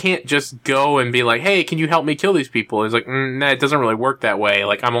 but they can't just go and be like, hey, can you help me kill these people? It's nah, it doesn't really work that way.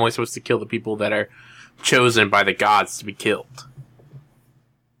 I'm only supposed to kill the people that are chosen by the gods to be killed.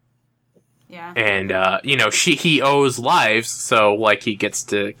 Yeah. And, he owes lives, so, he gets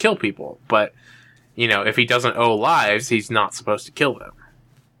to kill people. But, if he doesn't owe lives, he's not supposed to kill them.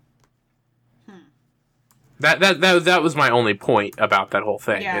 That was my only point about that whole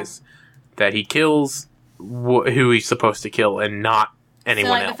thing, Yeah. is that he kills who he's supposed to kill and not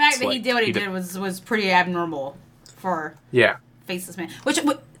anyone So, else. the fact that he did what he did was pretty abnormal for Yeah. faceless man. Which,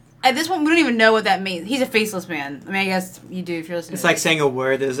 at this point, we don't even know what that means. He's a faceless man. I mean, I guess you do if you're listening It's to like this. saying a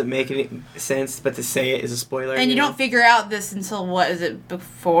word that doesn't make any sense, but to say it is a spoiler. And you know? don't figure out this until, what, is it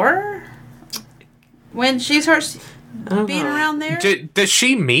before? When she starts I don't being know. around there? Does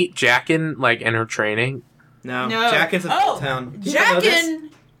she meet Jaqen, in her training? No, No. Jaqen's in Old Town. Did you know this? Jaqen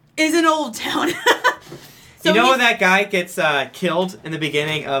is in Old Town. You know he- when that guy gets killed in the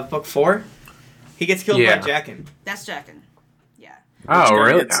beginning of book 4? He gets killed Yeah. by Jaqen. That's Jaqen. Yeah. Oh,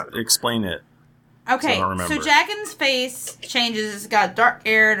 really? Explain it. Okay, I don't so remember. Jaqen's face changes. It's got dark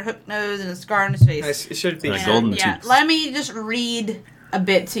hair and a hook nose and a scar on his face. It should be. Like And, golden yeah, teeth. let me just read a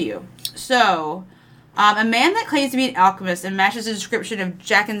bit to you. So, a man that claims to be an alchemist and matches the description of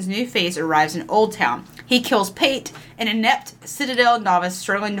Jaqen's new face arrives in Old Town. He kills Pate, an inept Citadel novice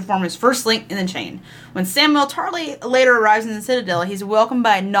struggling to form his first link in the chain. When Samuel Tarly later arrives in the Citadel, he's welcomed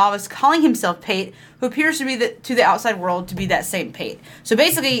by a novice calling himself Pate, who appears to be to the outside world to be that same Pate. So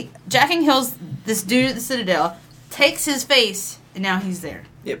basically, Jaqen kills this dude at the Citadel, takes his face, and now he's there.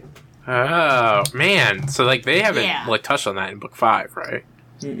 Yep. Oh, man. So, they haven't, Yeah. touched on that in book 5, right?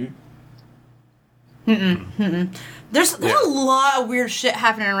 There's a lot of weird shit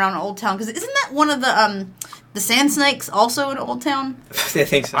happening around Old Town, because isn't that one of The Sand Snakes also in Old Town? I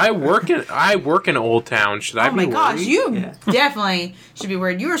think so. I work in Old Town. Should I Oh be my worried? gosh, you Yeah. definitely should be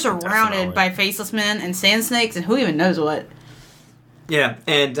worried. You are surrounded Definitely. by faceless men and sand snakes and who even knows what. Yeah,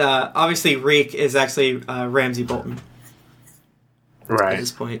 and obviously Reek is actually Ramsay Bolton at Right.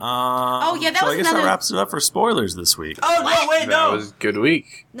 this point. Oh, yeah, that so was I guess another- that wraps it up for spoilers this week. Oh, no, wait, That no! was a good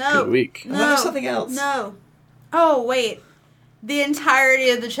week. No. Good week. No. There's something else. No. Oh, wait. The entirety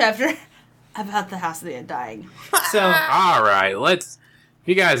of the chapter about the House of the Undying. So, All right, let's.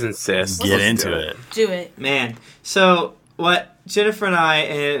 You guys insist. Get Let's into do it. Do it. man. So, what Jennifer and I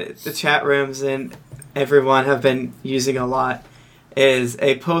in the chat rooms and everyone have been using a lot is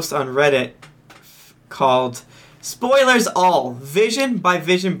a post on Reddit called Spoilers All, Vision by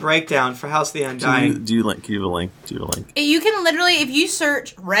Vision Breakdown for House of the Undying. Do you link? Can you have a link? Do you have a link? You can literally, if you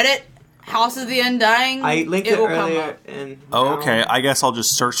search Reddit House of the Undying, I linked it will come earlier. up. And Oh, okay. I guess I'll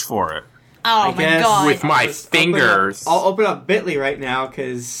just search for it. Oh I my guess god. With my fingers. I'll open up Bitly right now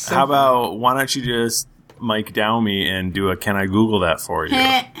because. How about why don't you just Mike Dow me and do a can I Google that for you?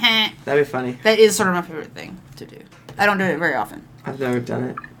 that That'd be funny. is sort of my favorite thing to do. I don't do it very often. I've never done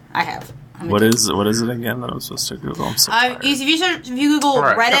it. I have. What is it again that I'm supposed to Google? I'm so tired. If you Google All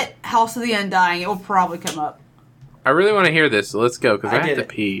right, Reddit House of the Undying, it will probably come up. I really want to hear this, so let's go, because I I have did to it.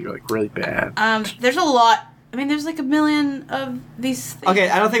 pee, like, really bad. There's a lot. I mean, there's like a million of these things. Okay,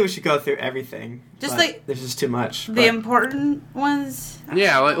 I don't think we should go through everything. Just but like- there's just too much. The but- important ones.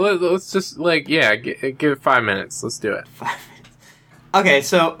 Yeah, let's just, like, give it 5 minutes. Let's do it. 5 minutes. Okay,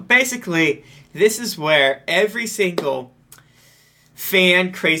 so basically, this is where every single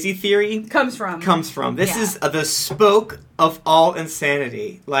fan crazy theory Comes from. comes from. This Yeah. is the spoke of all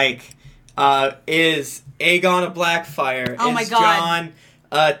insanity. Like, is Aegon a Blackfire? Oh is my God. Jon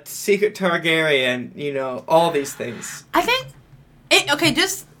a secret Targaryen? You know, all these things. I think okay,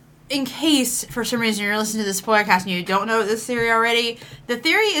 just in case for some reason you're listening to this podcast and you don't know this theory already, the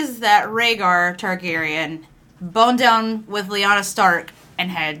theory is that Rhaegar Targaryen boned down with Lyanna Stark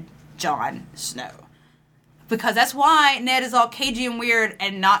and had Jon Snow. Because that's why Ned is all cagey and weird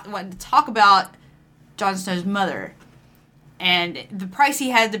and not wanting to talk about Jon Snow's mother. And the price he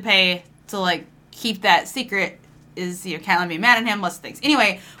had to pay to, like, keep that secret is, can't let me mad at him, less things.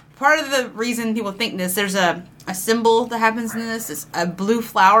 Anyway, part of the reason people think this, there's a symbol that happens in this. It's a blue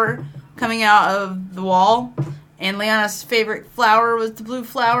flower coming out of the wall. And Lyanna's favorite flower was the blue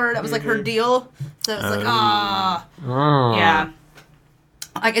flower. That was, like, her deal. So it's like, yeah.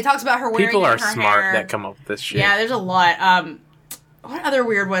 Like, it talks about her wearing People it are in her smart hair. that come up with this shit. Yeah, there's a lot. What other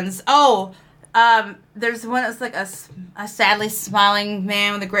weird ones? There's one that's like a sadly smiling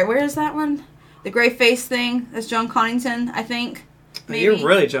man with a gray. Where is that one? The gray face thing. That's John Connington, I think. Maybe. You're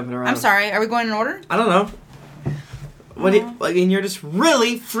really jumping around. I'm sorry. Are we going in order? I don't know. What? I mean, you're just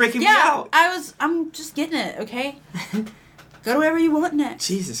really freaking me Yeah, out. I'm just getting it. Okay. Go to wherever you want next.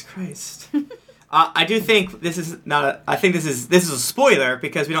 Jesus Christ. I do think this is not I think this is a spoiler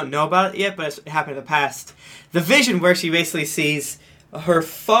because we don't know about it yet, but it's happened in the past. The vision where she basically sees her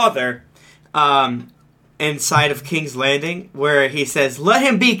father inside of King's Landing, where he says, "Let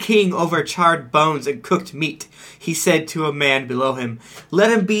him be king over charred bones and cooked meat," he said to a man below him.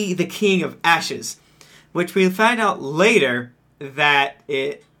 "Let him be the king of ashes," which we find out later that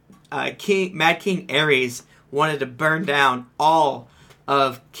Mad King Aerys wanted to burn down all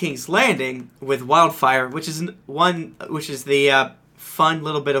of King's Landing with wildfire, which is the fun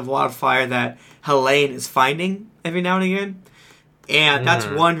little bit of wildfire that Helene is finding every now and again, and that's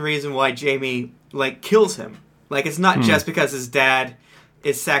one reason why Jaime kills him. Like, it's not just because his dad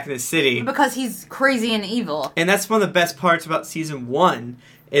is sacking the city, Because he's crazy and evil. and that's one of the best parts about season 1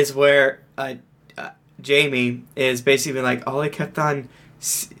 is where Jaime is basically like, all he kept on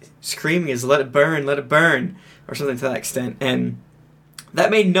screaming is let it burn," or something to that extent, and that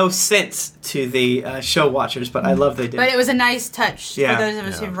made no sense to the show watchers, but I love they did. But it was a nice touch Yeah. for those of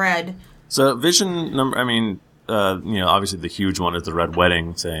us who've read. So vision number. I mean, obviously the huge one is the Red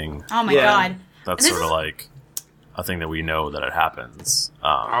Wedding thing. Oh my Yeah. god. That's This sort of is- like a thing that we know that it happens. Oh,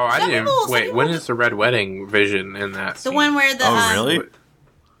 I Some didn't. people- some Wait, when people- is the Red Wedding vision in that? The scene? one where the Oh, really?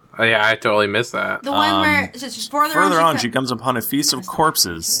 Oh, yeah, I totally missed that. the one where just further Further on, co- she comes upon a feast of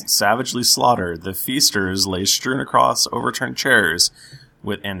corpses, savagely slaughtered. The feasters lay strewn across overturned chairs,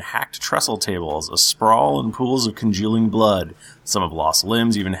 and hacked trestle tables, a sprawl in pools of congealing blood. Some have lost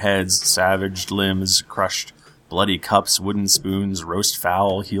limbs, even heads, savaged limbs, crushed bloody cups, wooden spoons, roast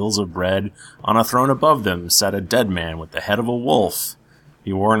fowl, heels of bread. On a throne above them sat a dead man with the head of a wolf.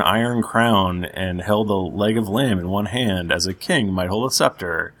 He wore an iron crown and held a leg of lamb in one hand, as a king might hold a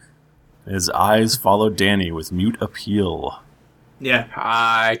scepter. His eyes followed Dany with mute appeal. Yeah.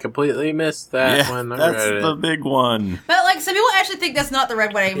 I completely missed that Yeah, when I that's read the it. big one. But like some people actually think that's not the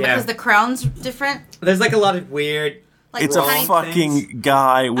red wedding Yeah. because the crown's different. There's like a lot of weird. Like It's a tiny- fucking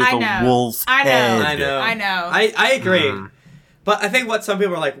guy with I a know. wolf I know. head. I know. I know. I agree. Mm. But I think what some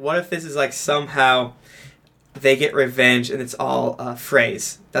people are like, what if this is like somehow they get revenge and it's all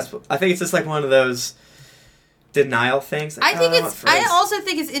phrase? I think it's just like one of those denial things. Like, I think what it's. phrase? I also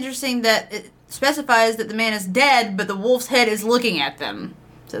think it's interesting that it specifies that the man is dead, but the wolf's head is looking at them.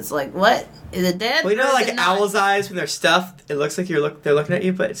 So it's like, what is it dead? Well, you know, or is like it not? owl's eyes when they're stuffed, it looks like they're looking at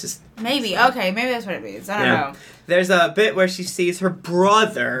you, but it's just Maybe okay, maybe that's what it means. I don't know. There's a bit where she sees her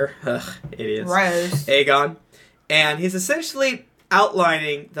brother, idiots, Rose. Aegon, and he's essentially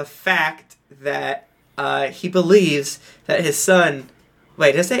outlining the fact that he believes that his son.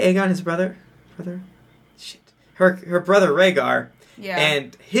 Wait, did I say Aegon, his brother? Shit. Her brother Rhaegar, Yeah.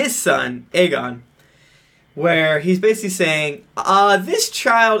 and his son Aegon, where he's basically saying, this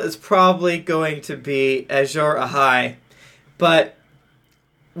child is probably going to be Azor Ahai, but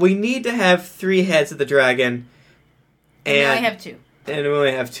we need to have 3 heads of the dragon, And we and only have 2. and we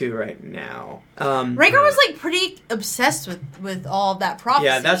only have 2 right now. Rhaegar was like pretty obsessed with all of that prophecy.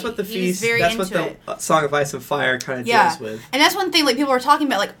 Yeah, that's what the He was feast. very That's into what it. the Song of Ice and Fire kind of Yeah, deals with. and that's one thing like people are talking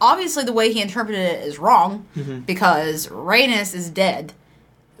about. Like obviously the way he interpreted it is wrong because Rhaenys is dead.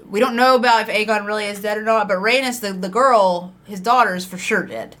 We don't know about if Aegon really is dead or not, but Rhaenys, the girl, his daughter, is for sure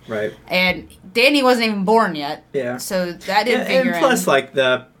dead. Right. And Dany wasn't even born yet. Yeah. So that didn't And figure plus, in. like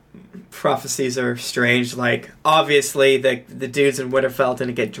the prophecies are strange. Like obviously, the dudes in Winterfell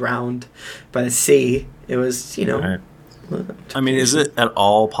didn't get drowned by the sea. It was, Right. I mean, is it at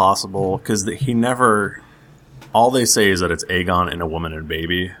all possible? Because he never. All they say is that it's Aegon and a woman and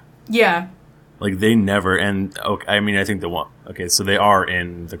baby. Yeah. Like they never. And okay, I mean, I think the one. Okay, so they are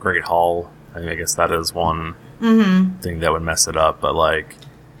in the Great Hall. I guess that is one thing that would mess it up. But like,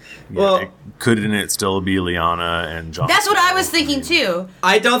 yeah, Well- couldn't it still be Lyanna and Jon? That's what I was Snow? thinking too.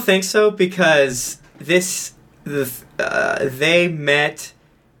 I don't think so because they met.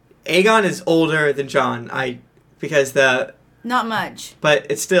 Aegon is older than Jon. Not much. But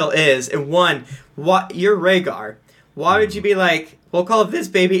it still is. And you're Rhaegar. Why would you be like, we'll call this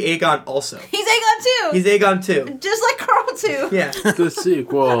baby Aegon also? He's Aegon too. He's Aegon too. just like Carl too. Yeah. The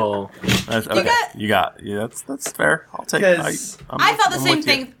sequel. That's fair. I'll take it. 'Cause I thought the same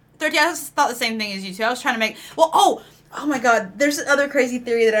thing. 30, I thought the same thing as you too. I was trying to make. Well, oh my God! There's another crazy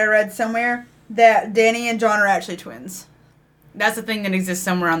theory that I read somewhere that Dany and Jon are actually twins. That's a thing that exists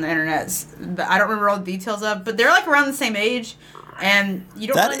somewhere on the internet. I don't remember all the details of, but they're like around the same age, and you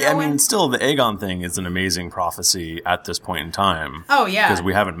don't really know I mean, when. still, the Aegon thing is an amazing prophecy at this point in time. Oh yeah, Because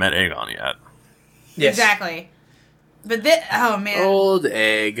we haven't met Aegon yet. Yes. exactly. But oh man, Old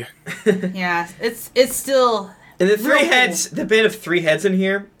egg. yeah, it's still. And the Real cool. the bit of 3 heads in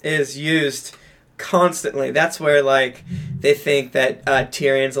here is used constantly. That's where, like, they think that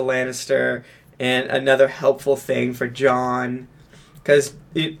Tyrion's a Lannister, and another helpful thing for Jon, because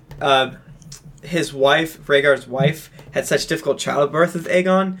his wife, Rhaegar's wife, had such difficult childbirth with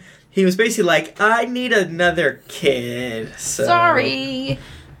Aegon. He was basically like, I need another kid. So. Sorry.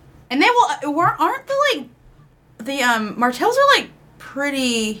 And they aren't the Martells are like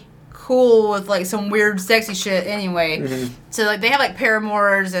pretty cool with like some weird sexy shit anyway. Mm-hmm. So like they have like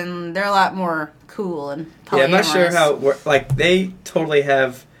paramours and they're a lot more cool and polyamorous. Yeah, I'm not sure how it works. Like, they totally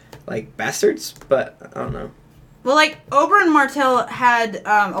have, like, bastards, but I don't know. Well, like Oberyn Martell had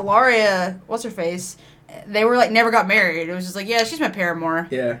Ilaria, what's her face? They were like never got married. It was just like, yeah, she's my paramour.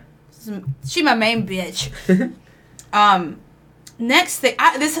 Yeah. She my main bitch. Next thing,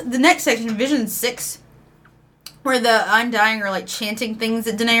 the next section, Vision 6, where the Undying are like chanting things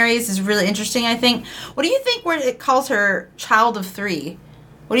at Daenerys is really interesting. I think. What do you think? Where it calls her Child of 3?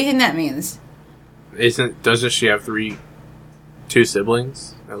 What do you think that means? Doesn't she have 2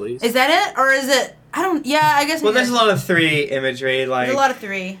 siblings at least? Is that it, or is it? I don't. Yeah, I guess. Well, maybe there's a lot of 3 imagery, like, There's a lot of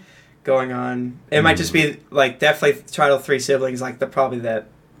 3. going on. It might just be, like, definitely Child of 3 siblings, like, probably the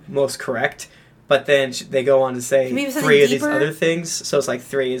most correct. But then they go on to say Maybe something 3 of these deeper? other things. So it's like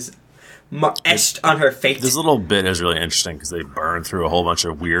 3 is etched on her fate. This little bit is really interesting because they burn through a whole bunch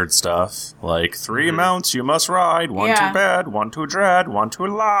of weird stuff. Like, 3 mounts you must ride, 1 Yeah. to bed, 1 to dread, 1 to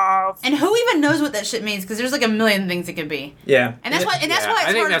love. And who even knows what that shit means? Because there's like a million things it could be. Yeah. And that's why. And that's Yeah, why it's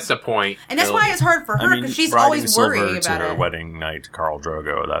I think hard. that's the point. And that's why it's hard for her because she's riding always silver worrying to about her it. wedding night to Khal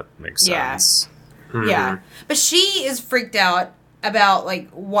Drogo, that makes Yeah. sense. Yeah, but she is freaked out about like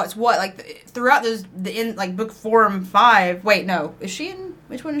what's what. Like throughout the in like book 4 and 5. Wait, no, is she in?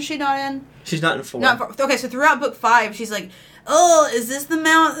 Which one is she not in? She's not in 4. Okay, so throughout book 5, she's like, oh, is this the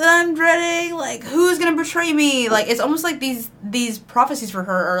mount that I'm dreading? Like, who's gonna betray me? Like, it's almost like these prophecies for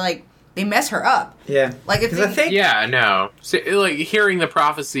her are like they mess her up. Yeah, Like, if because I think Yeah, no. So, like, hearing the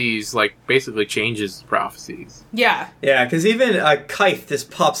prophecies, like, basically changes prophecies. yeah. Yeah, because even Kythe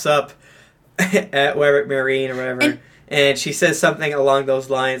just pops up at Webbit Marine or whatever, and she says something along those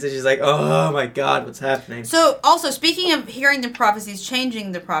lines, and she's like, oh my god, what's happening? So, also, speaking of hearing the prophecies,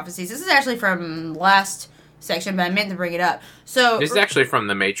 changing the prophecies, this is actually from last section, but I meant to bring it up. So, This is actually from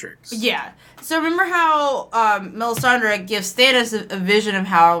The Matrix. yeah. So, remember how Melisandre gives Stannis a vision of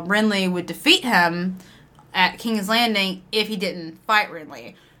how Renly would defeat him at King's Landing if he didn't fight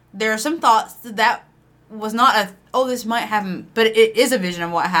Renly? There are some thoughts that was not this might happen, but it is a vision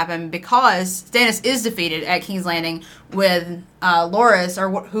of what happened because Stannis is defeated at King's Landing with Loras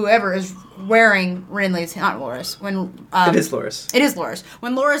or whoever is wearing Renly's, not Loras, when It is Loras. it is Loras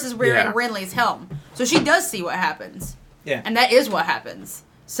when Loras is wearing Yeah. Renly's helm, so she does see what happens, Yeah. and that is what happens.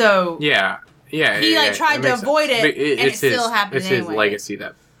 So Yeah. Yeah. He, like, yeah, tried that to makes avoid sense. it, and it still happened It's anyway. his legacy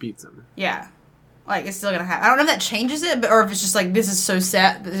that beats him. yeah, like it's still gonna happen. I don't know if that changes it, or if it's just like this is so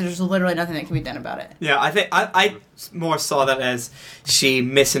set that there's literally nothing that can be done about it. Yeah, I think I more saw that as she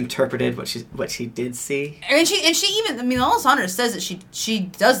misinterpreted what she did see. And she even, I mean, Melisandre says that she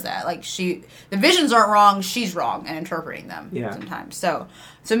does that. Like the visions aren't wrong, she's wrong in interpreting them sometimes. So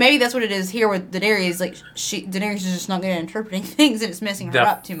maybe that's what it is here with Daenerys. Like Daenerys is just not good at interpreting things, and it's messing her The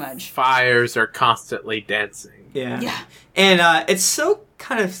up too much. Fires are constantly dancing. Yeah. Yeah. And it's so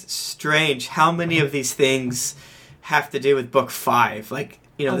kind of strange how many of these things have to do with book 5. Like,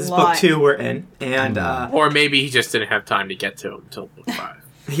 you know, A this is lot. book 2 we're in. And Or maybe he just didn't have time to get to him until book 5.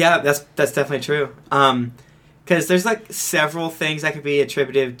 yeah, that's definitely true. Because there's like several things that could be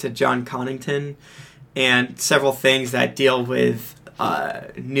attributed to John Connington and several things that deal with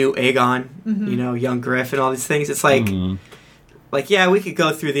new Aegon, you know, young Griff and all these things. It's like yeah, we could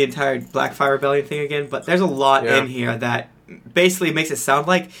go through the entire Blackfire Rebellion thing again, but there's a lot in here that basically makes it sound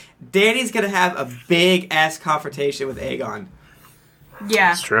like Dany's gonna have a big ass confrontation with Aegon. Yeah,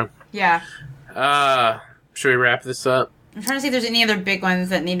 That's true. yeah. Should we wrap this up? I'm trying to see if there's any other big ones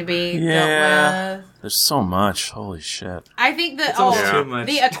that need to be Yeah. dealt with. There's so much. Holy shit. I think that It's almost Yeah. too much.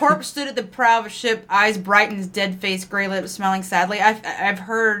 a corpse stood at the prow of a ship, eyes brightened, dead face, gray lips, smelling sadly. I've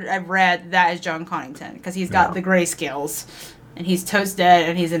read that is John Connington because he's got the gray scales, and he's toast dead,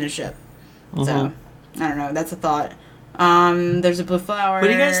 and he's in a ship. So I don't know. That's a thought. There's a blue flower. What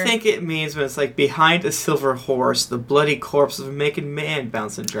do you guys think it means when it's like behind a silver horse, the bloody corpse of a naked man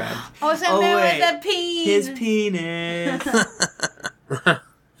bouncing dragged? Oh, it's that man wait. with that peen. His penis.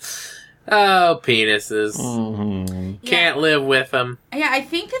 Oh, penises. Can't live with them. Yeah, I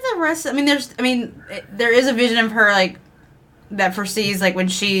think that the rest. There is a vision of her like that foresees like when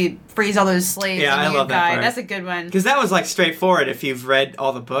she frees all those slaves. Yeah, and I love that Yunkai. part. That's a good one. Because that was like straightforward if you've read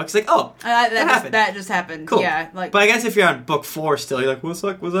all the books. Like, oh, happened. That just happened. Cool. Yeah, like. But I guess if you're on book 4 still, you're like, what's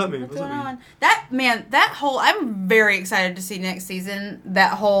that mean? What's What's going that mean? on? That whole. I'm very excited to see next season.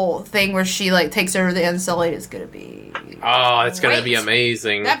 That whole thing where she like takes over the Unsullied is gonna be. Oh, it's going to Great. be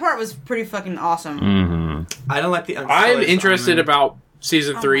amazing. That part was pretty fucking awesome. Mm-hmm. I don't like the I'm Unsullied interested Simon. about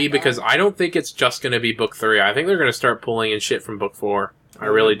season Oh 3 my God. because I don't think it's just going to be book 3. I think they're going to start pulling in shit from book 4. I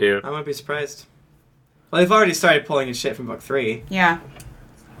really do. I wouldn't be surprised. Well, they've already started pulling in shit from book 3. Yeah.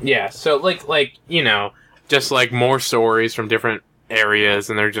 Yeah, so like you know, just like more stories from different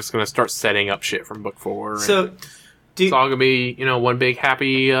areas, and they're just going to start setting up shit from book 4. and So, it's all going to be, you know, one big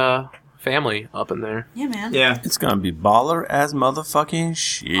happy family up in there. Yeah, man. yeah. It's gonna be baller as motherfucking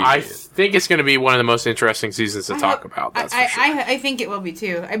shit. I think it's going to be one of the most interesting seasons to talk about. That's for sure. I think it will be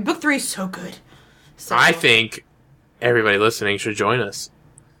too. Book 3 is so good. So I think everybody listening should join us.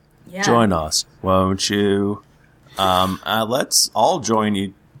 yeah. Join us, won't you? Let's all join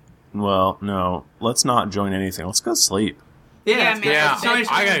you. Well, no, let's not join anything. Let's go sleep. Yeah, man. Yeah, Let's join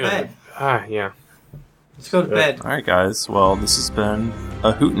I gotta go. bed. Yeah. Let's go to bed. All right, guys. Well, this has been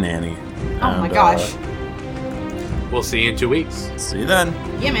a hootenanny. Oh my gosh. We'll see you in 2 weeks. See you then.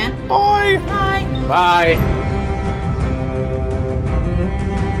 Yeah, man. Bye. Bye. Bye.